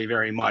very, very,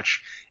 very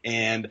much.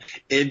 And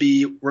it'd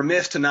be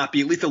remiss to not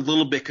be at least a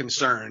little bit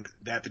concerned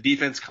that the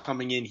defense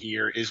coming in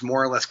here is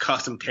more or less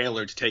custom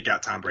tailored to take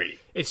out Tom Brady.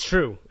 It's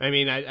true. I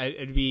mean,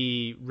 I'd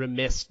be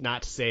remiss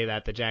not to say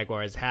that the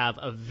Jaguars have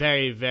a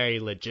very, very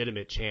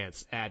legitimate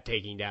chance at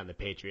taking down the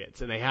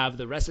Patriots. And they have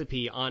the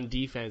recipe on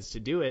defense to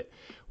do it,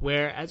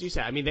 where, as you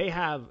said, I mean, they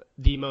have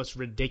the most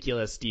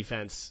ridiculous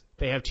defense.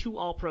 They have two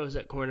All-Pros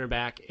at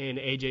cornerback in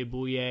A.J.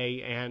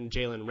 Bouye and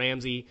Jalen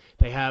Ramsey.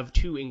 They have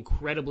two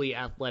incredibly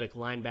athletic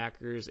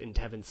linebackers in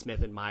Tevin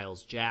Smith and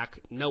Miles Jack.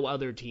 No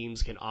other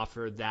teams can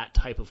offer that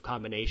type of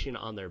combination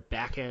on their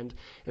back end.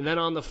 And then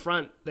on the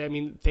front, I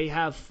mean, they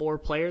have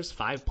 5 players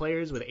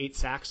with 8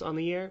 sacks on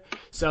the year.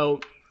 So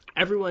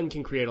everyone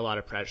can create a lot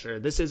of pressure.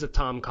 This is a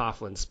Tom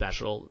Coughlin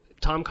special.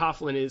 Tom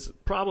Coughlin is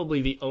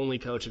probably the only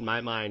coach in my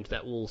mind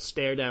that will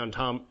stare down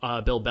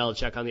Bill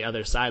Belichick on the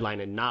other sideline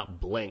and not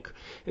blink.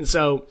 And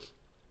so,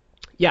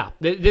 yeah,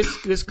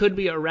 this could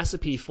be a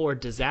recipe for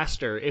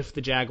disaster if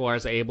the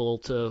Jaguars are able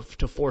to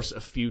force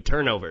a few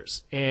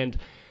turnovers. And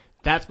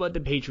that's what the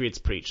Patriots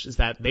preach, is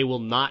that they will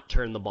not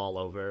turn the ball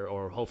over,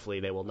 or hopefully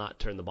they will not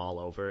turn the ball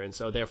over. And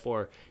so,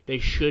 therefore, they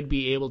should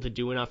be able to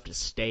do enough to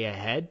stay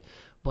ahead.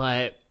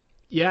 But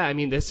yeah, I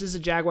mean, this is a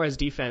Jaguars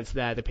defense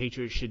that the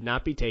Patriots should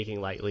not be taking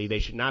lightly. They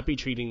should not be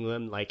treating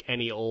them like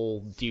any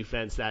old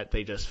defense that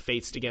they just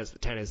faced against the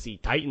Tennessee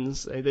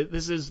Titans.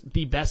 This is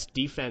the best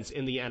defense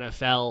in the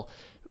NFL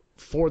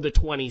for the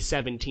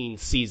 2017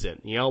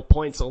 season. You know,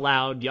 points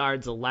allowed,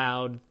 yards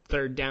allowed,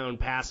 third down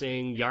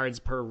passing, yards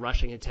per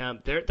rushing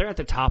attempt. They're at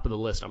the top of the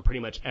list on pretty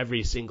much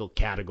every single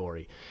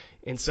category.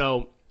 And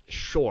so,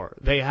 sure,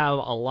 they have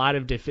a lot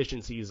of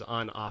deficiencies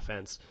on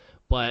offense,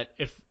 but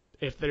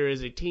if there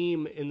is a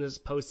team in this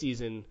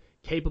postseason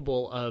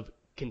capable of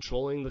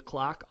controlling the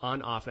clock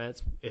on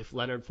offense, if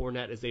Leonard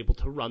Fournette is able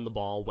to run the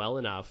ball well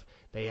enough,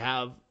 they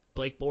have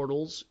Blake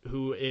Bortles,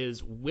 who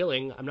is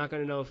willing, I'm not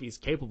going to know if he's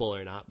capable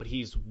or not, but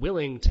he's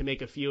willing to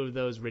make a few of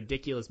those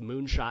ridiculous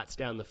moonshots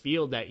down the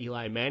field that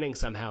Eli Manning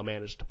somehow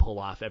managed to pull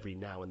off every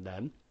now and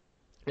then.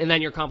 And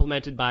then you're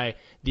complemented by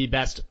the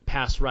best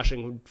pass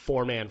rushing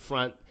four-man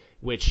front,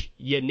 which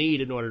you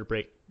need in order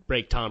to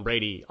break Tom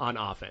Brady on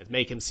offense,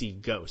 make him see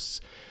ghosts.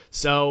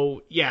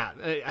 So, yeah,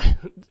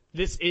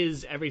 this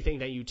is everything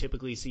that you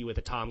typically see with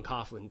a Tom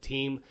Coughlin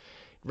team,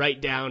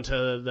 right down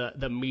to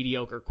the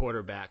mediocre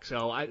quarterback.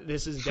 So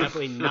this is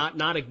definitely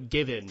not a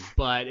given,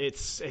 but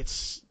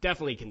it's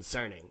definitely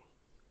concerning.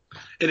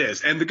 It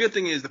is. And the good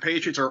thing is the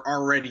Patriots are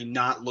already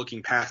not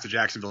looking past the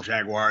Jacksonville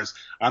Jaguars.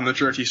 I'm not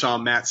sure if you saw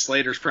Matt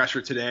Slater's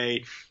presser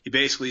today. He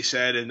basically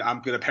said, and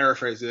I'm going to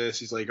paraphrase this,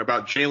 he's like,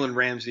 about Jalen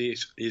Ramsey.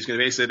 He's going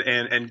to basically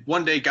say, and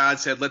one day God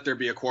said, let there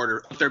be a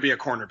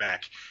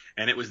cornerback.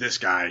 And it was this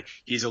guy.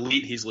 He's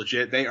elite. He's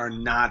legit. They are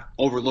not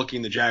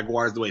overlooking the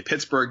Jaguars the way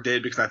Pittsburgh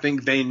did, because I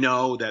think they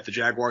know that the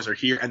Jaguars are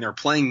here and they're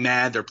playing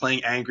mad, they're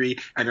playing angry,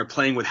 and they're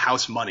playing with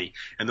house money.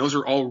 And those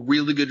are all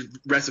really good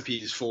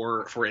recipes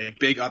for a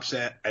big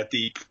upset at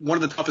one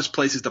of the toughest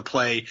places to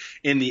play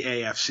in the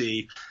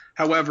AFC.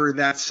 However,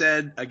 that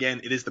said,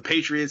 again, it is the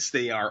Patriots.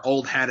 They are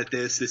old hat at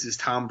this. This is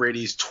Tom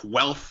Brady's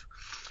 12th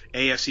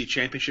AFC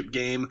Championship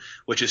game,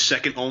 which is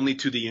second only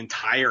to the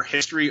entire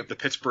history of the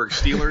Pittsburgh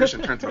Steelers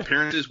in terms of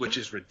appearances, which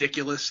is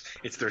ridiculous.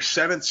 It's their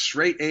 7th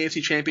straight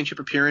AFC Championship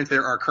appearance.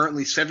 There are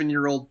currently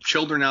 7-year-old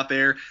children out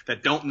there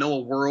that don't know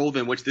a world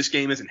in which this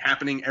game isn't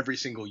happening every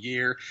single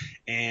year.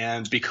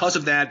 And because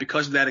of that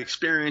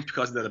experience,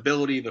 because of that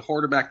ability, the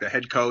quarterback, the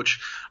head coach,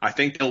 I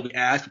think they'll be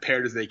as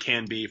prepared as they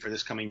can be for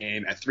this coming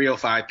game at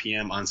 3:05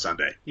 p.m. on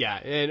Sunday. Yeah,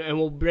 and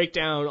we'll break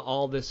down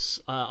all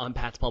this on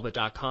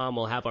patspulpit.com.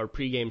 We'll have our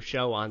pregame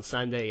show on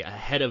Sunday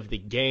ahead of the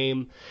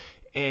game,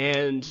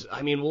 and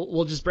I mean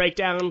we'll just break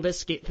down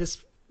this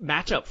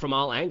matchup from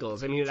all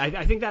angles. I mean,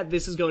 I think that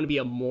this is going to be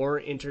a more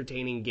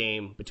entertaining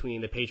game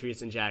between the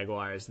Patriots and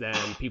Jaguars than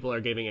people are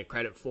giving it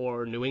credit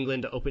for. New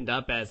England opened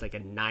up as like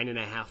a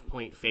 9.5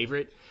 point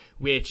favorite,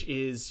 which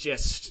is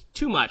just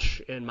too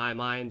much in my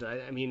mind.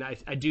 I mean,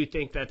 I do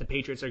think that the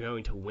Patriots are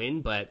going to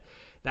win, but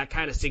that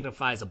kind of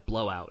signifies a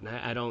blowout, and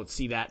I don't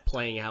see that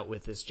playing out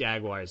with this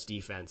Jaguars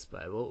defense.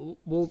 But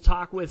we'll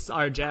talk with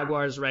our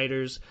Jaguars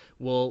writers.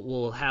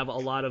 We'll have a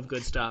lot of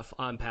good stuff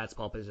on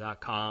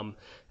patspulpit.com.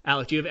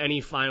 Alec, do you have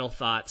any final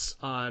thoughts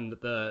on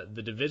the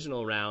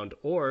divisional round,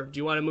 or do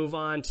you want to move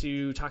on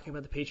to talking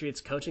about the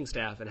Patriots coaching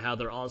staff and how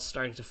they're all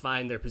starting to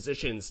find their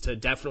positions to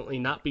definitely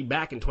not be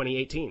back in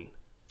 2018?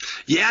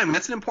 Yeah, I mean,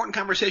 that's an important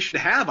conversation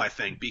to have, I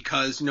think,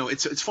 because,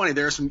 it's funny.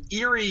 There are some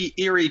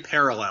eerie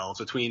parallels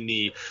between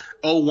the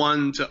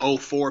 01 to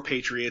 04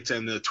 Patriots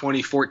and the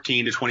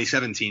 2014 to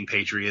 2017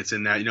 Patriots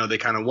in that, they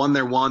kind of won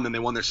their one, then they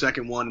won their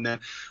second one, and then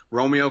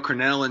Romeo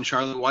Crennel and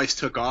Charlie Weiss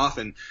took off,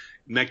 and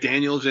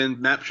McDaniels and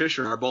Matt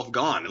Patricia are both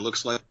gone. It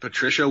looks like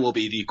Patricia will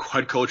be the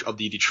head coach of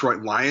the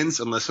Detroit Lions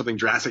unless something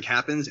drastic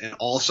happens, and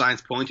all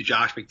signs point to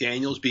Josh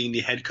McDaniels being the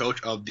head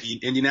coach of the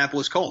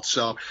Indianapolis Colts.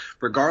 So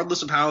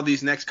regardless of how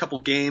these next couple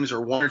games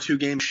or 1 or 2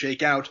 games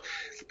shake out,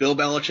 Bill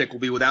Belichick will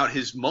be without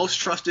his most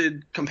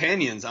trusted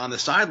companions on the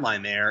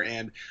sideline there.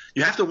 And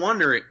you have to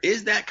wonder,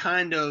 is that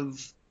kind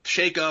of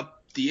shakeup,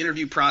 the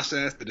interview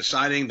process, the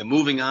deciding, the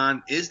moving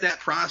on, is that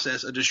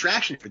process a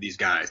distraction for these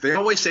guys? They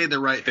always say the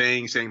right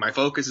thing, saying my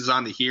focus is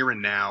on the here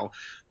and now.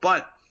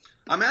 But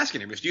I'm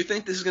asking him, do you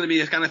think this is going to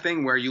be the kind of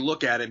thing where you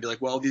look at it and be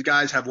like, well, these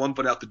guys have one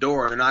foot out the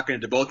door. They're not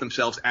going to devote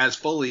themselves as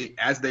fully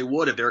as they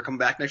would if they were coming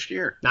back next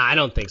year? No, I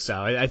don't think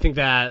so. I think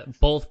that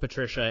both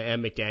Patricia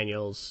and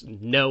McDaniels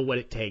know what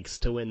it takes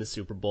to win the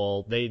Super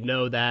Bowl. They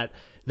know that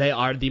they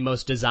are the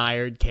most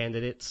desired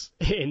candidates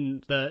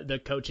in the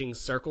coaching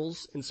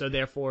circles, and so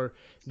therefore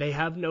they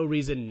have no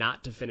reason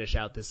not to finish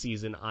out the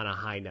season on a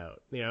high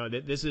note.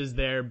 This is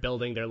their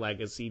building their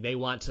legacy. They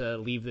want to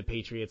leave the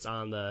Patriots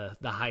on the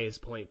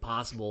highest point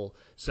possible,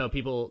 so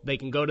they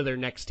can go to their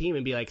next team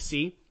and be like,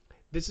 see,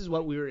 this is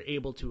what we were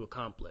able to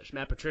accomplish.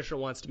 Matt Patricia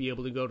wants to be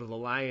able to go to the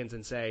Lions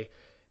and say,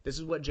 this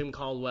is what Jim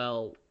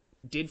Caldwell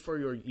did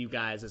for you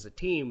guys as a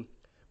team,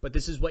 but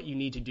this is what you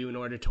need to do in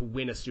order to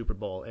win a Super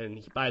Bowl.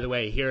 And by the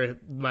way, here are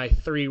my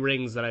 3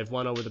 rings that I've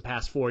won over the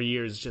past 4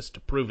 years just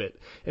to prove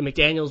it. And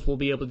McDaniels will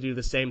be able to do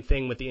the same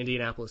thing with the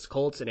Indianapolis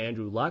Colts and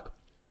Andrew Luck.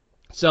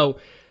 So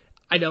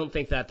I don't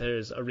think that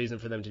there's a reason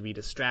for them to be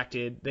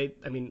distracted.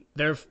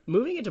 They're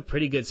moving into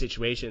pretty good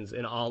situations,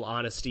 in all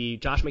honesty.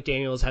 Josh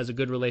McDaniels has a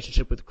good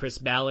relationship with Chris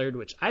Ballard,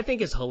 which I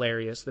think is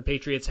hilarious. The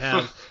Patriots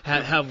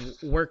have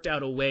worked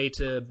out a way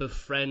to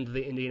befriend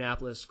the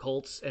Indianapolis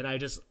Colts, and I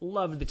just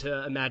love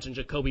to imagine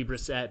Jacoby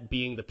Brissett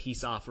being the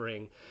peace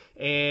offering.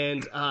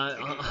 And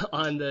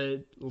on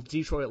the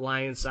Detroit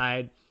Lions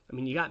side,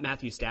 you got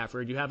Matthew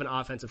Stafford. You have an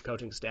offensive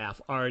coaching staff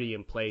already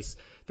in place.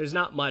 There's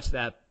not much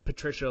that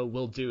Patricia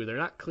will do. They're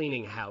not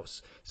cleaning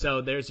house.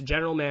 So there's a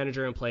general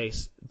manager in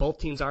place. Both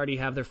teams already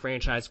have their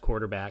franchise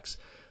quarterbacks.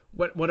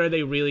 What are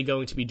they really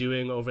going to be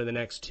doing over the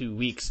next 2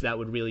 weeks that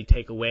would really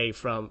take away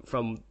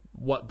from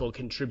what they'll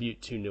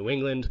contribute to New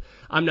England?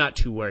 I'm not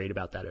too worried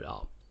about that at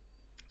all.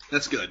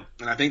 That's good.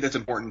 And I think that's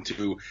important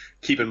to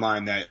keep in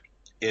mind that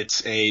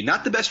it's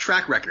not the best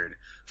track record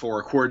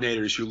for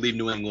coordinators who leave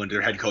New England to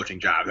their head coaching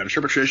jobs. I'm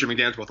sure Patricia and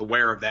McDaniels are both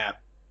aware of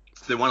that.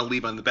 They want to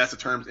leave on the best of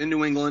terms in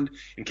New England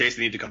in case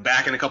they need to come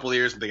back in a couple of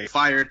years if they get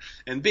fired.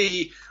 And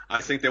B,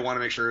 I think they want to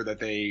make sure that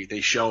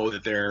they show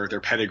that their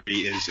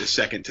pedigree is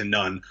second to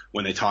none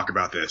when they talk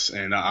about this.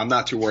 And I'm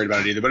not too worried about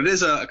it either. But it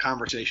is a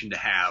conversation to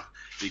have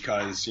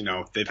because,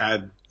 they've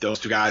had those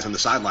two guys on the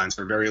sidelines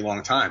for a very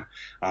long time.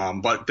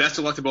 But best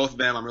of luck to both of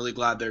them. I'm really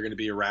glad they're going to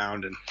be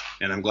around,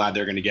 and I'm glad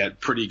they're going to get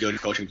pretty good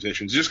coaching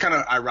positions. It's just kind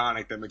of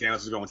ironic that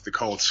McDaniels is going to the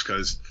Colts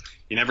because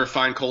you never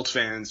find Colts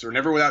fans, or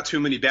never without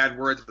too many bad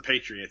words with the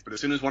Patriots. But as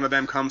soon as one of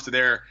them comes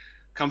to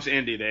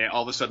Indy, they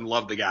all of a sudden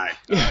love the guy.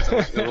 So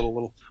it's a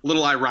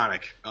little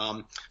ironic.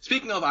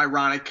 Speaking of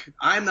ironic,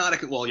 I'm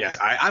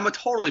a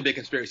totally big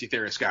conspiracy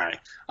theorist guy.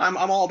 I'm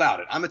all about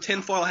it. I'm a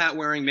tinfoil hat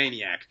wearing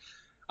maniac.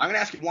 I'm going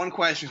to ask you one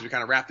question as we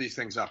kind of wrap these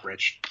things up,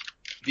 Rich.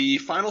 The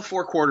final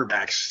four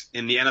quarterbacks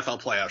in the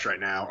NFL playoffs right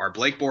now are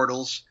Blake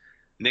Bortles,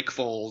 Nick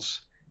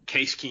Foles,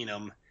 Case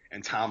Keenum,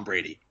 and Tom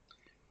Brady.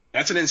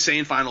 That's an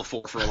insane Final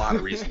Four for a lot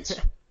of reasons.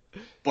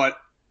 But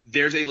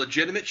there's a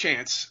legitimate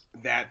chance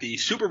that the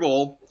Super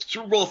Bowl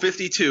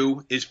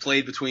 52, is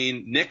played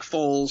between Nick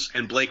Foles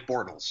and Blake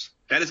Bortles.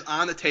 That is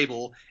on the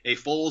table, a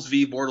Foles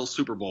v. Bortles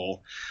Super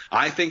Bowl.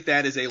 I think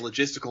that is a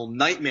logistical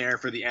nightmare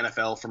for the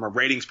NFL from a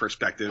ratings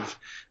perspective.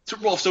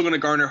 Super Bowl is still going to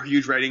garner a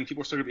huge rating.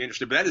 People are still going to be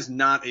interested, but that is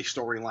not a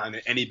storyline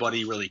that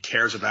anybody really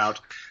cares about.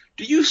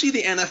 Do you see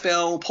the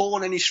NFL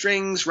pulling any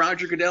strings,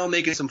 Roger Goodell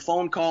making some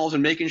phone calls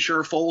and making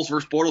sure Foles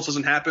versus Bortles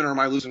doesn't happen, or am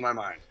I losing my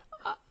mind?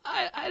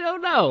 I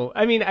don't know.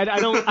 I mean, I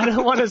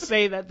don't want to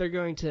say that they're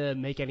going to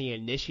make any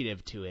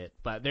initiative to it,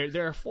 but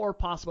there are four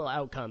possible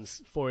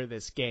outcomes for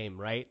this game,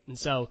 right? And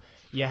so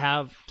you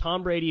have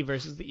Tom Brady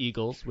versus the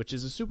Eagles, which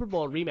is a Super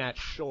Bowl rematch,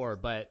 sure,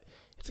 but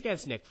it's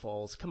against Nick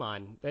Foles. Come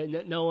on.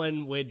 No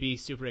one would be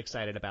super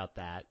excited about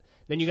that.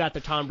 Then you got the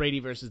Tom Brady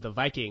versus the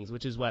Vikings,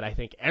 which is what I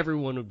think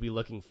everyone would be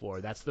looking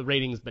for. That's the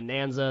ratings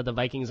bonanza. The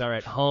Vikings are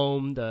at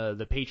home.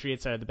 The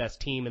Patriots are the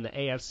best team in the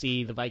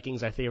AFC. The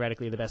Vikings are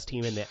theoretically the best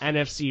team in the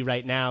NFC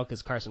right now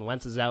because Carson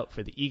Wentz is out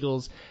for the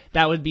Eagles.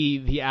 That would be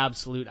the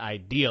absolute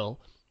ideal.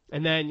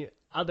 And then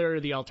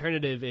the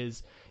alternative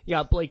is you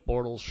got Blake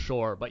Bortles,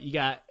 sure, but you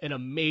got an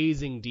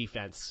amazing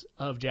defense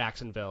of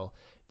Jacksonville.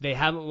 They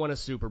haven't won a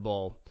Super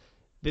Bowl.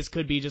 This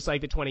could be just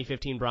like the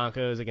 2015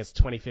 Broncos against the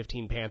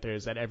 2015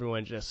 Panthers that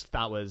everyone just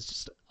thought was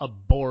just a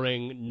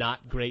boring,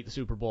 not great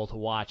Super Bowl to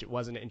watch. It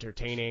wasn't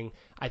entertaining.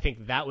 I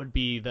think that would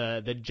be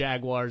the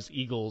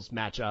Jaguars-Eagles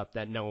matchup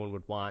that no one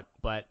would want.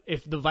 But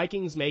if the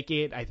Vikings make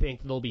it, I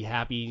think they'll be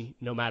happy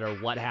no matter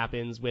what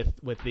happens with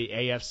the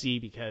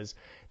AFC because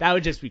that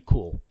would just be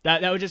cool.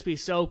 That would just be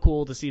so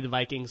cool to see the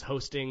Vikings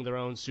hosting their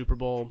own Super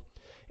Bowl.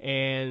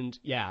 And,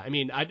 yeah, I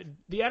mean,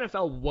 the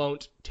NFL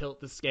won't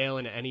tilt the scale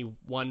in any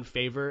one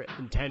favor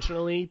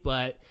intentionally,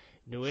 but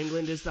New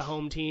England is the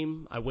home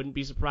team. I wouldn't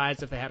be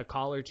surprised if they had a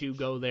call or two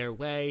go their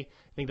way.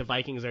 I think the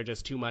Vikings are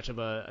just too much of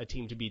a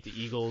team to beat the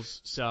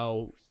Eagles.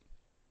 So,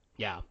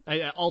 yeah,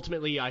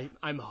 ultimately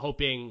I'm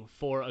hoping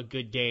for a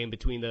good game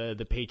between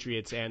the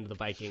Patriots and the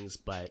Vikings,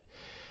 but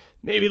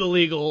maybe the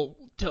league will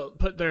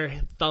put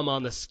their thumb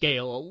on the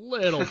scale a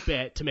little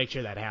bit to make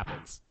sure that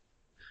happens.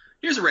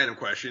 Here's a random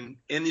question.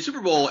 In the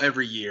Super Bowl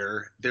every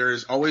year,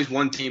 there's always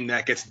one team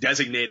that gets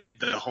designated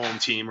the home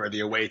team or the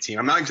away team.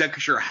 I'm not exactly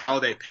sure how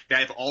that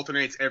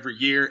alternates every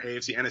year.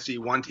 AFC, NFC,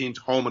 one team's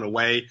home and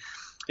away.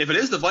 If it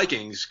is the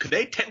Vikings, could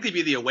they technically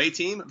be the away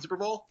team of the Super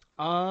Bowl?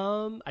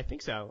 I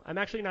think so. I'm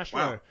actually not sure.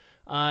 Wow.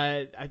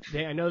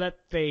 I know that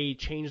they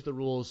changed the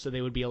rules so they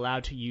would be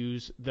allowed to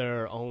use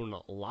their own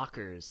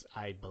lockers,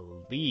 I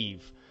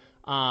believe.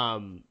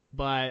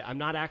 But I'm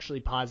not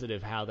actually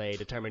positive how they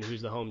determine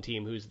who's the home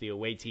team, who's the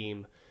away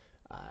team.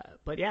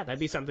 But yeah, that'd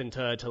be something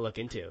to look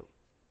into.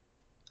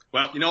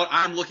 Well, you know what?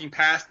 I'm looking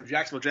past the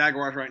Jacksonville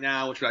Jaguars right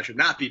now, which I should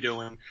not be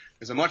doing.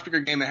 There's a much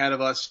bigger game ahead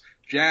of us.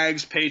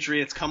 Jags,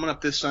 Patriots coming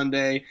up this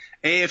Sunday.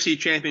 AFC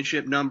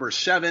Championship number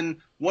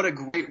 7. What a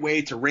great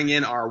way to ring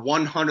in our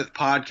 100th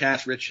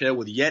podcast, Rich Hill,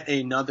 with yet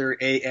another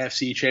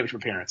AFC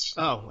Championship appearance.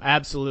 Oh,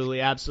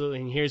 absolutely,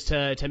 absolutely. And here's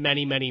to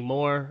many, many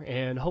more,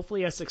 and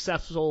hopefully a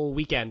successful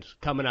weekend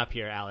coming up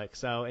here, Alex.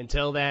 So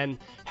until then,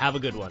 have a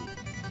good one.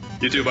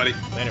 You too, buddy.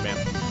 Later, man.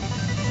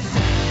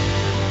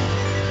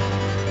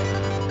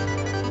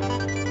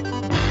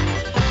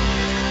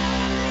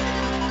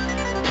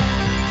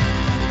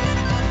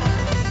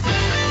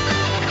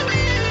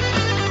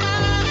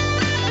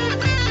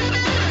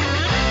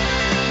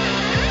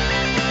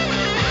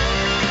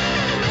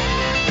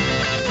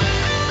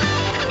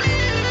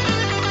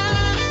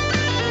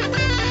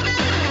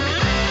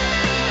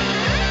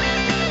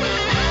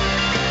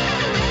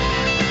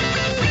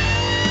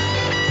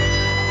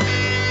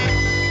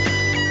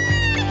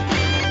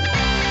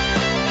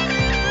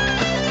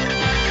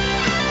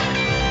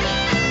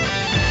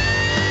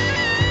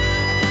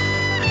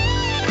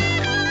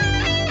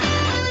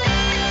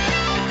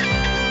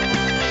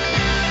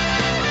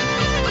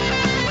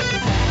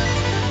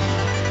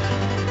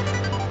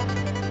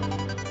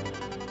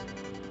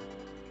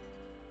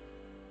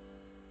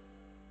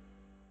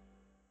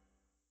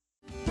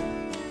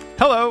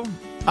 Hello,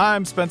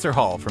 I'm Spencer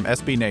Hall from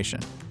SB Nation,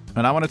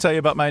 and I want to tell you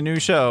about my new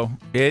show,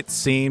 It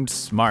Seemed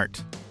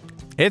Smart.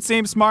 It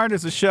Seemed Smart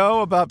is a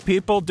show about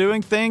people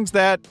doing things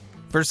that,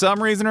 for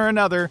some reason or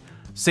another,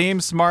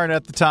 seem smart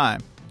at the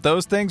time.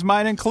 Those things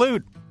might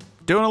include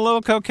doing a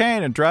little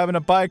cocaine and driving a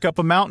bike up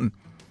a mountain.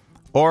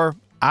 Or,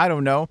 I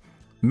don't know,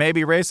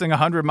 maybe racing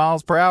 100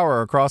 miles per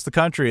hour across the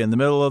country in the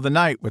middle of the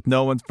night with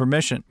no one's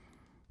permission.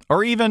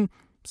 Or even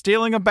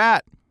stealing a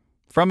bat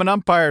from an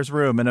umpire's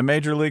room in a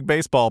Major League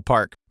Baseball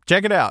park.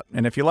 Check it out,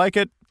 and if you like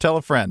it, tell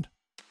a friend.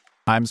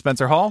 I'm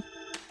Spencer Hall.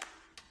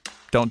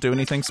 Don't do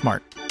anything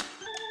smart.